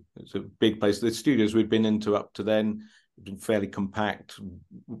be. It's a big place. The studios we'd been into up to then have been fairly compact,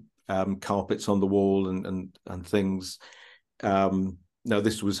 carpets on the wall and things. No,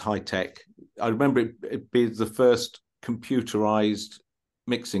 this was high tech. I remember it being the first computerized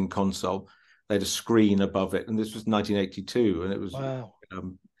mixing console. They had a screen above it, and this was 1982, and it was wow.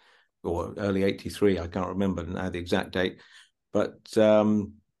 Or early 83, I can't remember now the exact date, but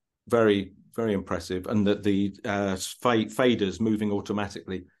very, very impressive. And that the faders moving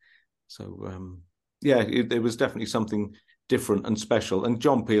automatically. So, it was definitely something different and special. And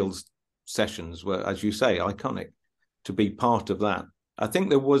John Peel's sessions were, as you say, iconic. To be part of that, I think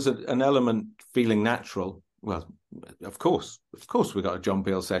there was an element feeling natural. Well, of course we got a John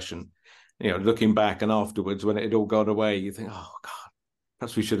Peel session. Looking back and afterwards, when it had all gone away, you think, oh God,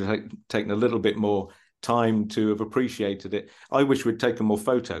 perhaps we should have taken a little bit more time to have appreciated it. I wish we'd taken more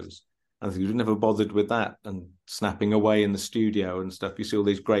photos. I think we've never bothered with that, and snapping away in the studio and stuff. You see all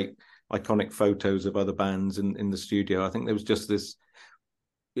these great iconic photos of other bands in the studio. I think there was just this,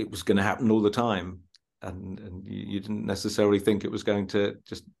 it was going to happen all the time. And you didn't necessarily think it was going to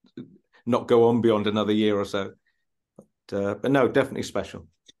just not go on beyond another year or so. But no, definitely special.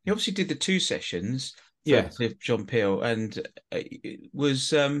 You obviously did the 2 sessions. Yes, John Peel, and did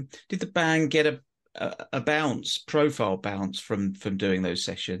the band get a profile bounce from doing those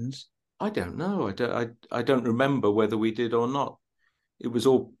sessions? I don't know. I don't remember whether we did or not. It was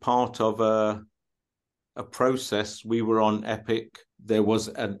all part of a process. We were on Epic. There was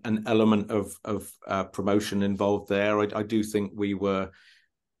an element of promotion involved there. I do think we were.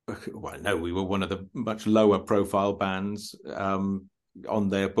 Well, no, we were one of the much lower profile bands on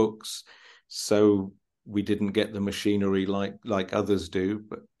their books, so we didn't get the machinery like others do.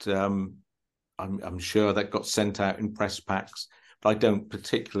 But I'm sure that got sent out in press packs. But I don't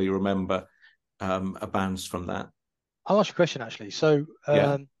particularly remember a bounce from that. I'll ask you a question actually. So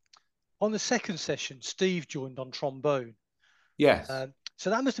on the second session, Steve joined on trombone. Yes. So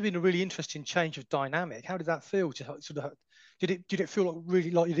that must have been a really interesting change of dynamic. How did that feel? Did it feel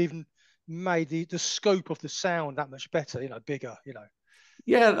like you'd even made the scope of the sound that much better? Bigger.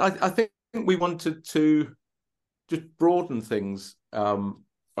 Yeah, I think we wanted to just broaden things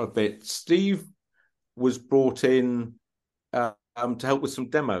a bit. Steve was brought in to help with some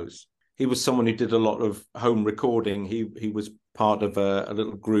demos. He was someone who did a lot of home recording. He was part of a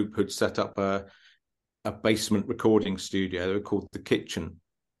little group who'd set up a basement recording studio. They were called The Kitchen,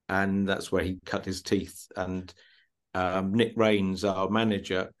 and that's where he cut his teeth. And Nick Rains, our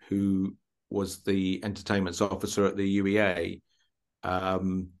manager, who was the entertainment officer at the UEA,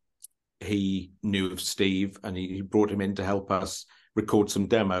 he knew of Steve, and he brought him in to help us record some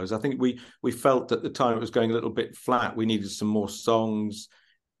demos. I think we felt at the time it was going a little bit flat. We needed some more songs.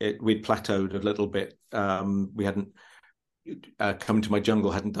 We'd plateaued a little bit. We hadn't Come to My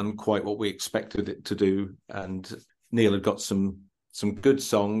Jungle hadn't done quite what we expected it to do, and Neil had got some good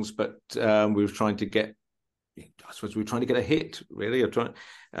songs, but we were trying to get. I suppose we were trying to get a hit, really.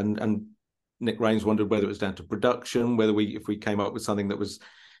 And Nick Rains wondered whether it was down to production, whether if we came up with something that was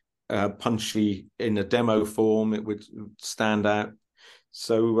punchy in a demo form, it would stand out.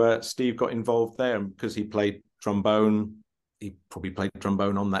 So Steve got involved there, because he played trombone. He probably played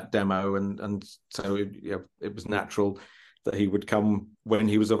trombone on that demo, and so it was natural that he would come when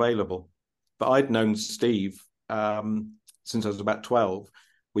he was available. But I'd known Steve since I was about 12.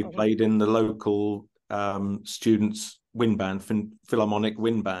 We played in the local students' wind band, Philharmonic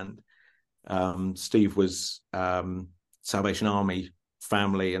wind band. Steve was Salvation Army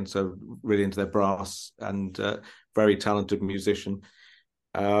family, and so really into their brass, and very talented musician.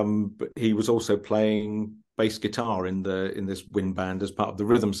 But he was also playing bass guitar in this wind band as part of the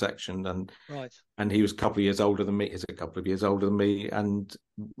rhythm section, and Right. and he was a couple of years older than me. He's a couple of years older than me, and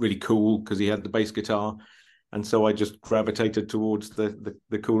really cool because he had the bass guitar. And so I just gravitated towards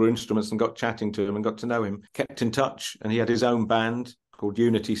the cooler instruments and got chatting to him and got to know him. Kept in touch, and he had his own band called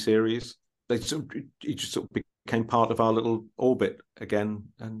Unity Series. He just sort of became part of our little orbit again,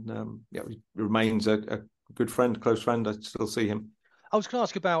 and he remains a good friend, close friend. I still see him. I was going to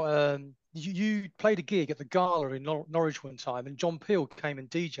ask about you played a gig at the Gala in Norwich one time, and John Peel came and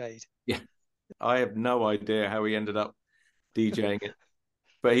DJ'd. Yeah, I have no idea how he ended up DJing it,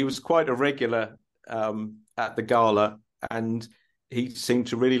 but he was quite a regular at the Gala, and he seemed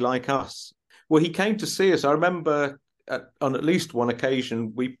to really like us. Well, he came to see us. I remember on at least one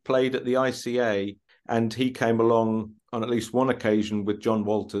occasion we played at the ICA, and he came along on at least one occasion with John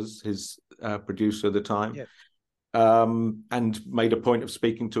Walters, his producer at the time. Yeah. And made a point of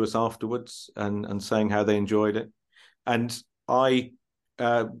speaking to us afterwards and saying how they enjoyed it. And I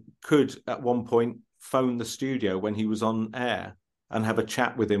could at one point phone the studio when he was on air and have a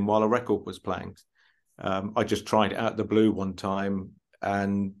chat with him while a record was playing. I just tried it out of the blue one time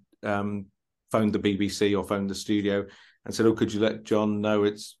and phoned the BBC or phoned the studio and said, "Oh, could you let John know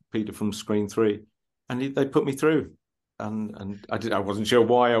it's Peter from Screen 3?" And they put me through. And I wasn't sure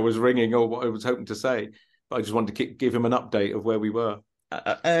why I was ringing or what I was hoping to say. I just wanted to give him an update of where we were.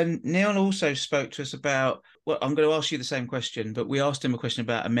 And Neil also spoke to us about, well, I'm going to ask you the same question, but we asked him a question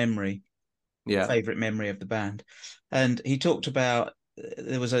about a memory, favourite memory of the band. And he talked about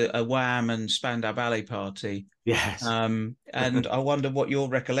there was a Wham and Spandau Ballet party. Yes. And I wonder what your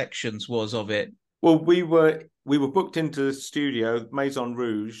recollections was of it. Well, we were booked into the studio, Maison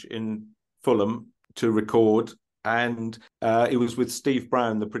Rouge in Fulham, to record. And it was with Steve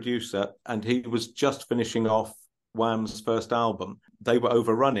Brown, the producer, and he was just finishing off Wham's first album. They were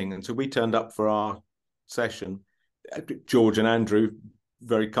overrunning, and so we turned up for our session. George and Andrew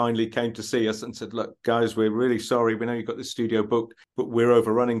very kindly came to see us and said, "Look, guys, we're really sorry. We know you've got the studio booked, but we're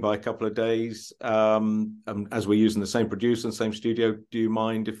overrunning by a couple of days. As we're using the same producer and same studio, do you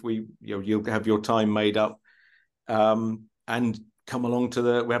mind if you'll have your time made up and come along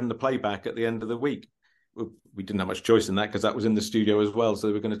we're having the playback at the end of the week." We didn't have much choice in that because that was in the studio as well, so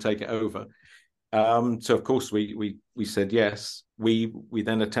they were going to take it over. So of course we said yes. We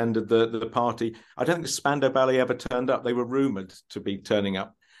then attended the party. I don't think Spandau Ballet ever turned up. They were rumoured to be turning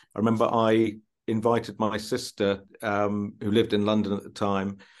up. I remember I invited my sister, who lived in London at the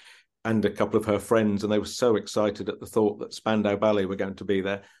time, and a couple of her friends, and they were so excited at the thought that Spandau Ballet were going to be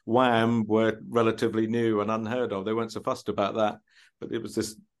there. Wham were relatively new and unheard of. They weren't so fussed about that, but it was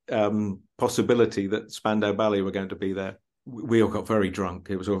this possibility that Spandau Ballet were going to be there. We all got very drunk.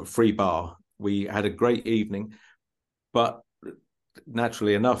 It was a free bar. We had a great evening, but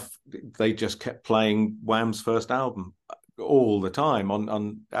naturally enough, they just kept playing Wham's first album all the time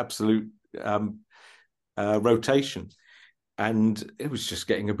on absolute rotation. And it was just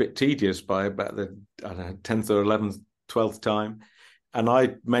getting a bit tedious by about the 10th or 11th, 12th time. And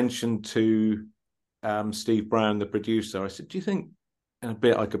I mentioned to Steve Brown, the producer, I said, "Do you think in a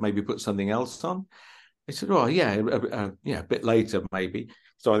bit I could maybe put something else on?" He said, "Oh, yeah, a bit later maybe."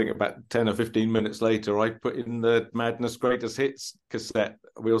 So I think about 10 or 15 minutes later, I put in the Madness Greatest Hits cassette.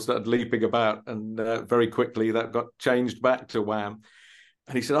 We all started leaping about, and very quickly that got changed back to Wham.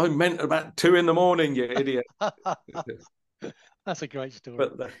 And he said, "I meant about 2 a.m, you idiot." That's a great story.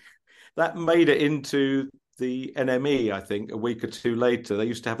 But that made it into the NME, I think, a week or two later. They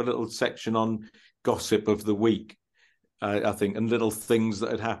used to have a little section on gossip of the week, I think, and little things that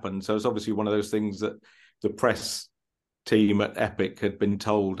had happened. So it's obviously one of those things that the press team at Epic had been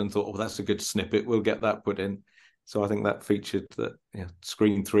told and thought, "Oh, that's a good snippet. We'll get that put in." So I think that featured that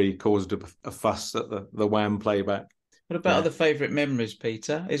Screen 3 caused a fuss at the Wham playback. What about other favourite memories,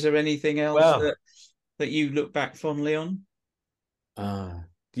 Peter? Is there anything else that you look back fondly on?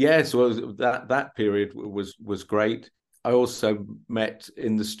 Yes, well, that period was great. I also met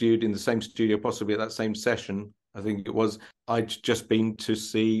in the same studio, possibly at that same session, I think it was. I'd just been to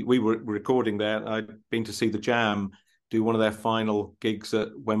see, we were recording there, and I'd been to see the Jam do one of their final gigs at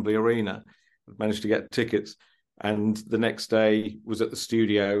Wembley Arena. I managed to get tickets, and the next day was at the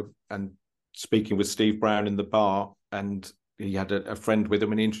studio and speaking with Steve Brown in the bar, and he had a friend with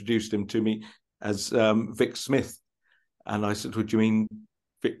him, and he introduced him to me as Vic Smith. And I said, "What do you mean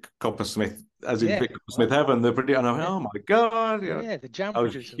Vic Coppersmith?" As in Vic Coppersmith Heaven, the producer. And I went, "Oh my God." The Jam I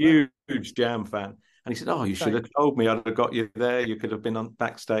was a huge Jam fan. And he said, "Oh, you should have told me. I'd have got you there. You could have been on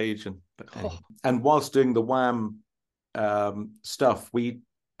backstage." And whilst doing the Wham stuff, we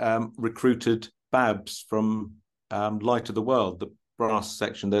recruited Babs from Light of the World, the brass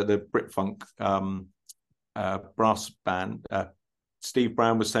section, the Brit Funk brass band. Steve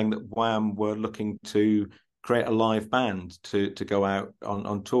Brown was saying that Wham were looking to create a live band to go out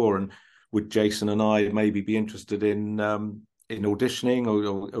on tour, and would Jason and I maybe be interested in auditioning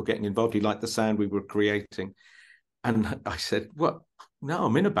or getting involved? He liked the sound we were creating, and I said, "What? No,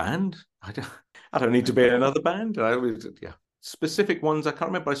 I'm in a band. I don't need to be in another band." Specific ones I can't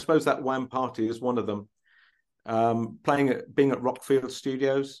remember. I suppose that Wham party is one of them. Being at Rockfield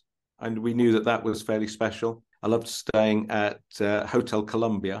Studios, and we knew that was fairly special. I loved staying at Hotel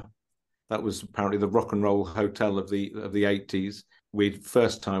Columbia. That was apparently the rock and roll hotel of the 80s.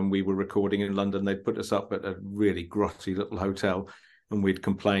 First time we were recording in London, they'd put us up at a really grotty little hotel, and we'd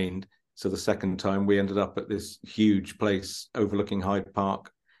complained. So the second time we ended up at this huge place overlooking Hyde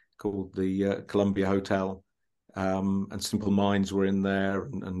Park called the Columbia Hotel, and Simple Minds were in there.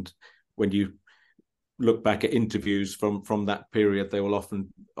 And when you look back at interviews from that period, they will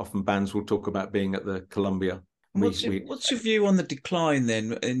often bands will talk about being at the Columbia. What's your view on the decline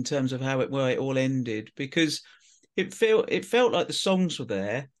then, in terms of how it all ended? Because it felt like the songs were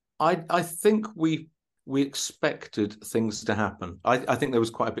there. I think we expected things to happen. I think there was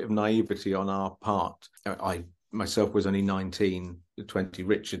quite a bit of naivety on our part. I myself was only 19, 20,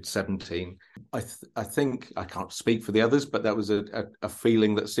 Richard 17. I think, I can't speak for the others, but that was a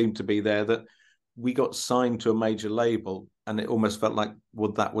feeling that seemed to be there, that we got signed to a major label, and it almost felt like,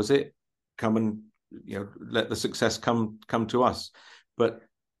 well, that was it. Come and let the success come to us. But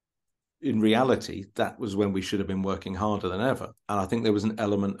in reality, that was when we should have been working harder than ever. And I think there was an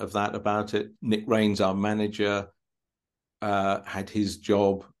element of that about it. Nick Rains, our manager, had his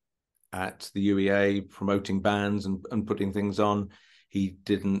job at the UEA promoting bands and putting things on. He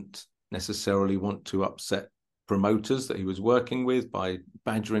didn't necessarily want to upset promoters that he was working with by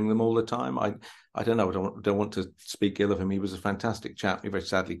badgering them all the time. I don't know. I don't want to speak ill of him. He was a fantastic chap. He very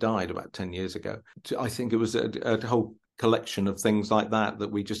sadly died about 10 years ago. I think it was a whole collection of things like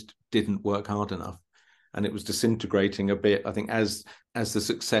that we just didn't work hard enough. And it was disintegrating a bit. I think as the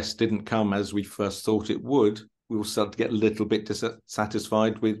success didn't come as we first thought it would, we will start to get a little bit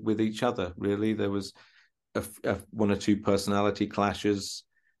dissatisfied with each other, really. There was one or two personality clashes,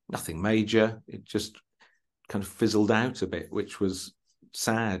 nothing major. It just kind of fizzled out a bit, which was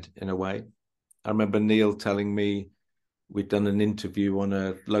sad in a way. I remember Neil telling me we'd done an interview on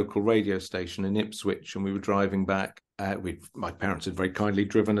a local radio station in Ipswich, and we were driving back. My parents had very kindly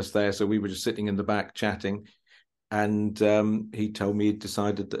driven us there, so we were just sitting in the back chatting. And he told me he'd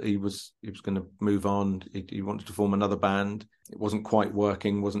decided that he was going to move on. He wanted to form another band. It wasn't quite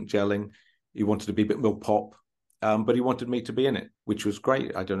working, wasn't gelling. He wanted to be a bit more pop, but he wanted me to be in it, which was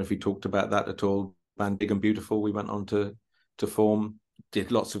great. I don't know if he talked about that at all. Band Big and Beautiful, we went on to form,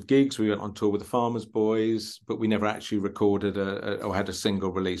 did lots of gigs. We went on tour with the Farmers Boys, but we never actually recorded or had a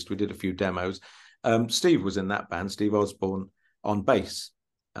single released. We did a few demos. Steve was in that band, Steve Osborne, on bass.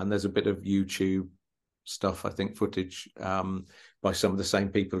 And there's a bit of YouTube stuff, I think, footage by some of the same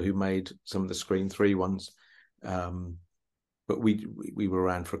people who made some of the Screen 3 ones. But we were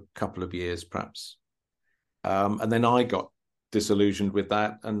around for a couple of years, perhaps. And then I got disillusioned with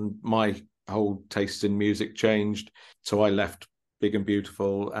that, and my whole taste in music changed. So I left Big and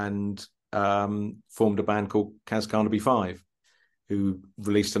Beautiful and formed a band called Kaz Carnaby 5, who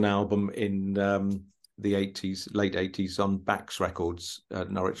released an album in the 80s, late 80s, on Bax Records,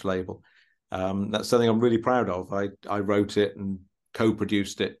 Norwich label. That's something I'm really proud of. I wrote it and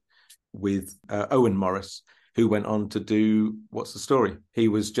co-produced it with Owen Morris, who went on to do What's the Story. He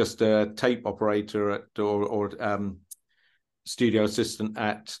was just a tape operator or studio assistant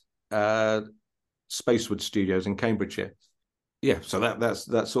at Spacewood Studios in Cambridgeshire. Yeah, so that's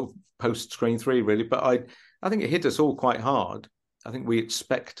sort of post Screen 3, really. But I think it hit us all quite hard. I think we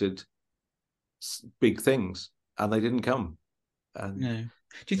expected big things, and they didn't come. No.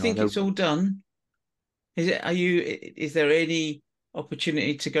 Do you think it's all done? Is there any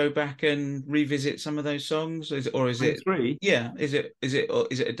opportunity to go back and revisit some of those songs, or is it? Three? Yeah, is it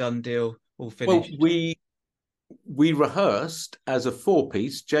a done deal, all finished? Well, we rehearsed as a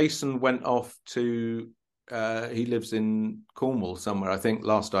 4-piece. Jason went off to he lives in Cornwall somewhere, I think,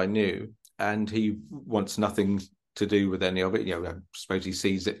 last I knew, and he wants nothing to do with any of it. I suppose he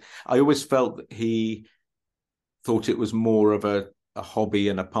sees it. I always felt that he thought it was more of a hobby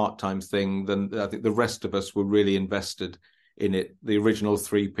and a part-time thing than I think the rest of us were really invested in it. The original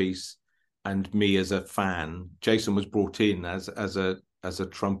 3-piece and me as a fan. Jason was brought in as a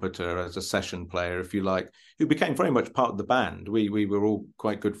trumpeter, as a session player, if you like, who became very much part of the band. We were all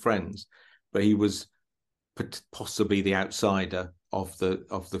quite good friends, but he was possibly the outsider of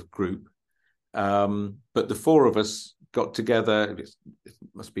the group. But the four of us got together. It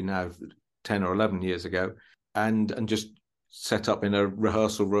must be now 10 or 11 years ago, and just set up in a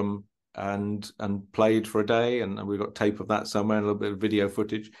rehearsal room and played for a day, and we got tape of that somewhere, and a little bit of video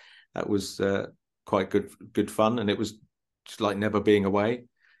footage. That was quite good fun, and it was just like never being away.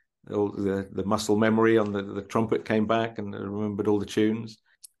 All the muscle memory on the trumpet came back, and I remembered all the tunes.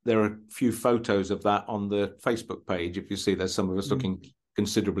 There are a few photos of that on the Facebook page. If you see, there's some of us looking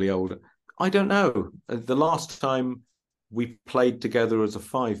considerably older. I don't know. The last time we played together as a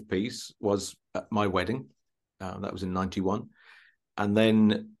 5-piece was at my wedding. That was in 91. And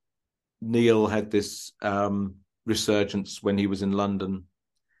then Neil had this resurgence when he was in London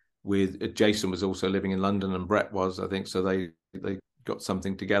with Jason was also living in London, and Brett was, I think, so they got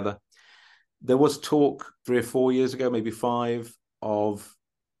something together. There was talk 3 or 4 years ago, maybe 5, of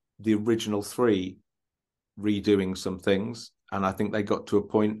the original 3 redoing some things, and I think they got to a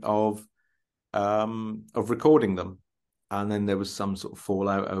point of recording them, and then there was some sort of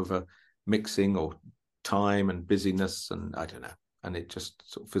fallout over mixing or time and busyness, and I don't know, and it just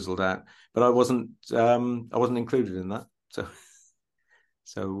sort of fizzled out. But I wasn't included in that, so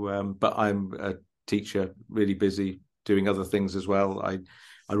but I'm a teacher, really busy doing other things as well. I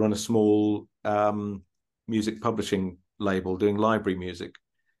run a small music publishing label doing library music,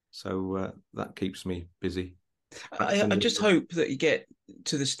 so that keeps me busy. I just hope that you get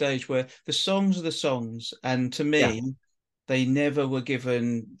to the stage where the songs are the songs, and to me, they never were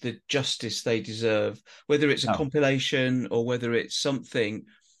given the justice they deserve, whether it's a compilation or whether it's something.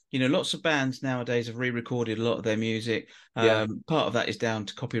 You know, lots of bands nowadays have re-recorded a lot of their music. Part of that is down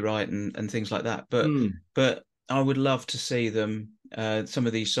to copyright and things like that. But I would love to see them, some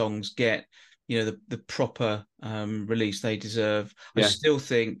of these songs get, the proper release they deserve. I still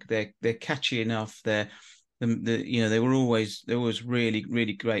think they're catchy enough. They were always really,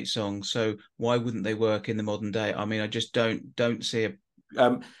 really great songs. So why wouldn't they work in the modern day? I mean, I just don't see a.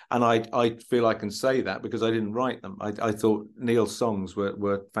 And I feel I can say that because I didn't write them. I thought Neil's songs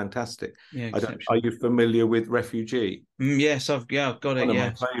were fantastic. Yeah, are you familiar with Refugee? Yes, I've got it. One of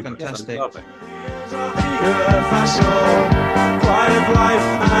yeah, my favorites. fantastic. I love it. Quiet life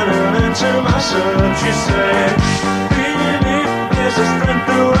and an end to my search, you say. Beneath there's a strength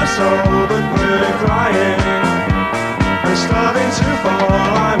through us all, but we're crying and starting to fall.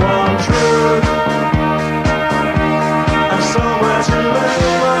 I want truth and somewhere to lay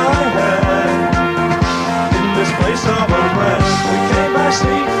my head in this place of unrest. We came by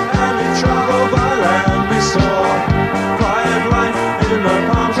sea and we traveled by land. We saw quiet life in the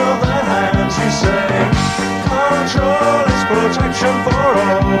palms of their hands. You say control is protection for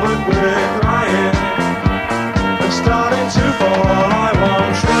all, but we're crying and starting to fall. I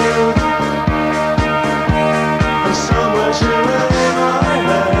want truth and somewhere to lay my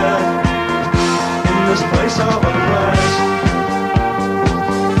head in this place of unrest.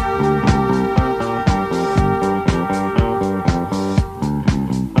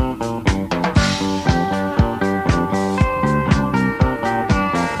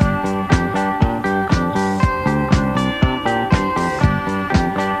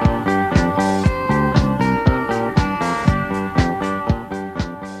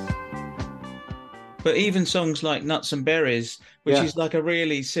 But even songs like Nuts and Berries, which is like a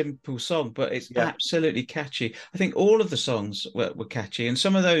really simple song, but it's absolutely catchy. I think all of the songs were catchy, and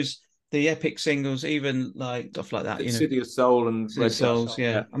some of those, the epic singles, even like stuff like that, City of Soul and City of Souls,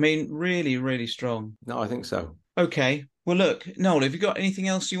 I mean, really, really strong. No, I think so. Okay. Well, look, Noel, have you got anything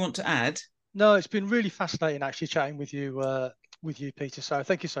else you want to add? No, it's been really fascinating actually chatting with you, Peter. So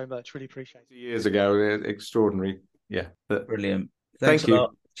thank you so much. Really appreciate it. Years ago, extraordinary. Yeah. Brilliant. Thanks a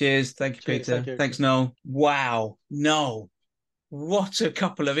lot. Cheers. Thank you, Peter. Thank you. Thanks, Noel. Wow. Noel, what a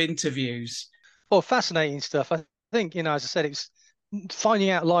couple of interviews. Well, fascinating stuff. I think, as I said, it's finding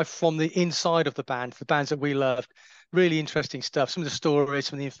out life from the inside of the bands that we loved. Really interesting stuff. Some of the stories,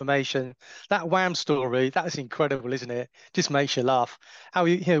 some of the information. That Wham story, that is incredible, isn't it? Just makes you laugh. How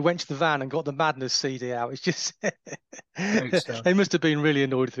he went to the van and got the Madness CD out. It's just they must have been really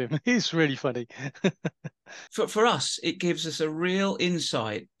annoyed with him. It's really funny. For us, it gives us a real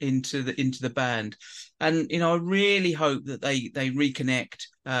insight into the band, and I really hope that they reconnect.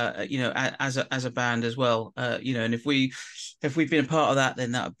 As a band as well. And if we've been a part of that,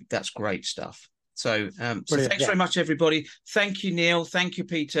 then that's great stuff. So thanks very much, everybody. Thank you, Neil. Thank you,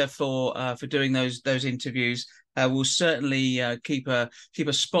 Peter, for doing those interviews. We'll certainly keep a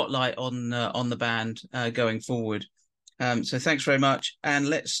spotlight on the band going forward. So thanks very much, and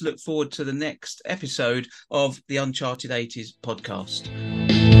let's look forward to the next episode of the Uncharted 80's podcast.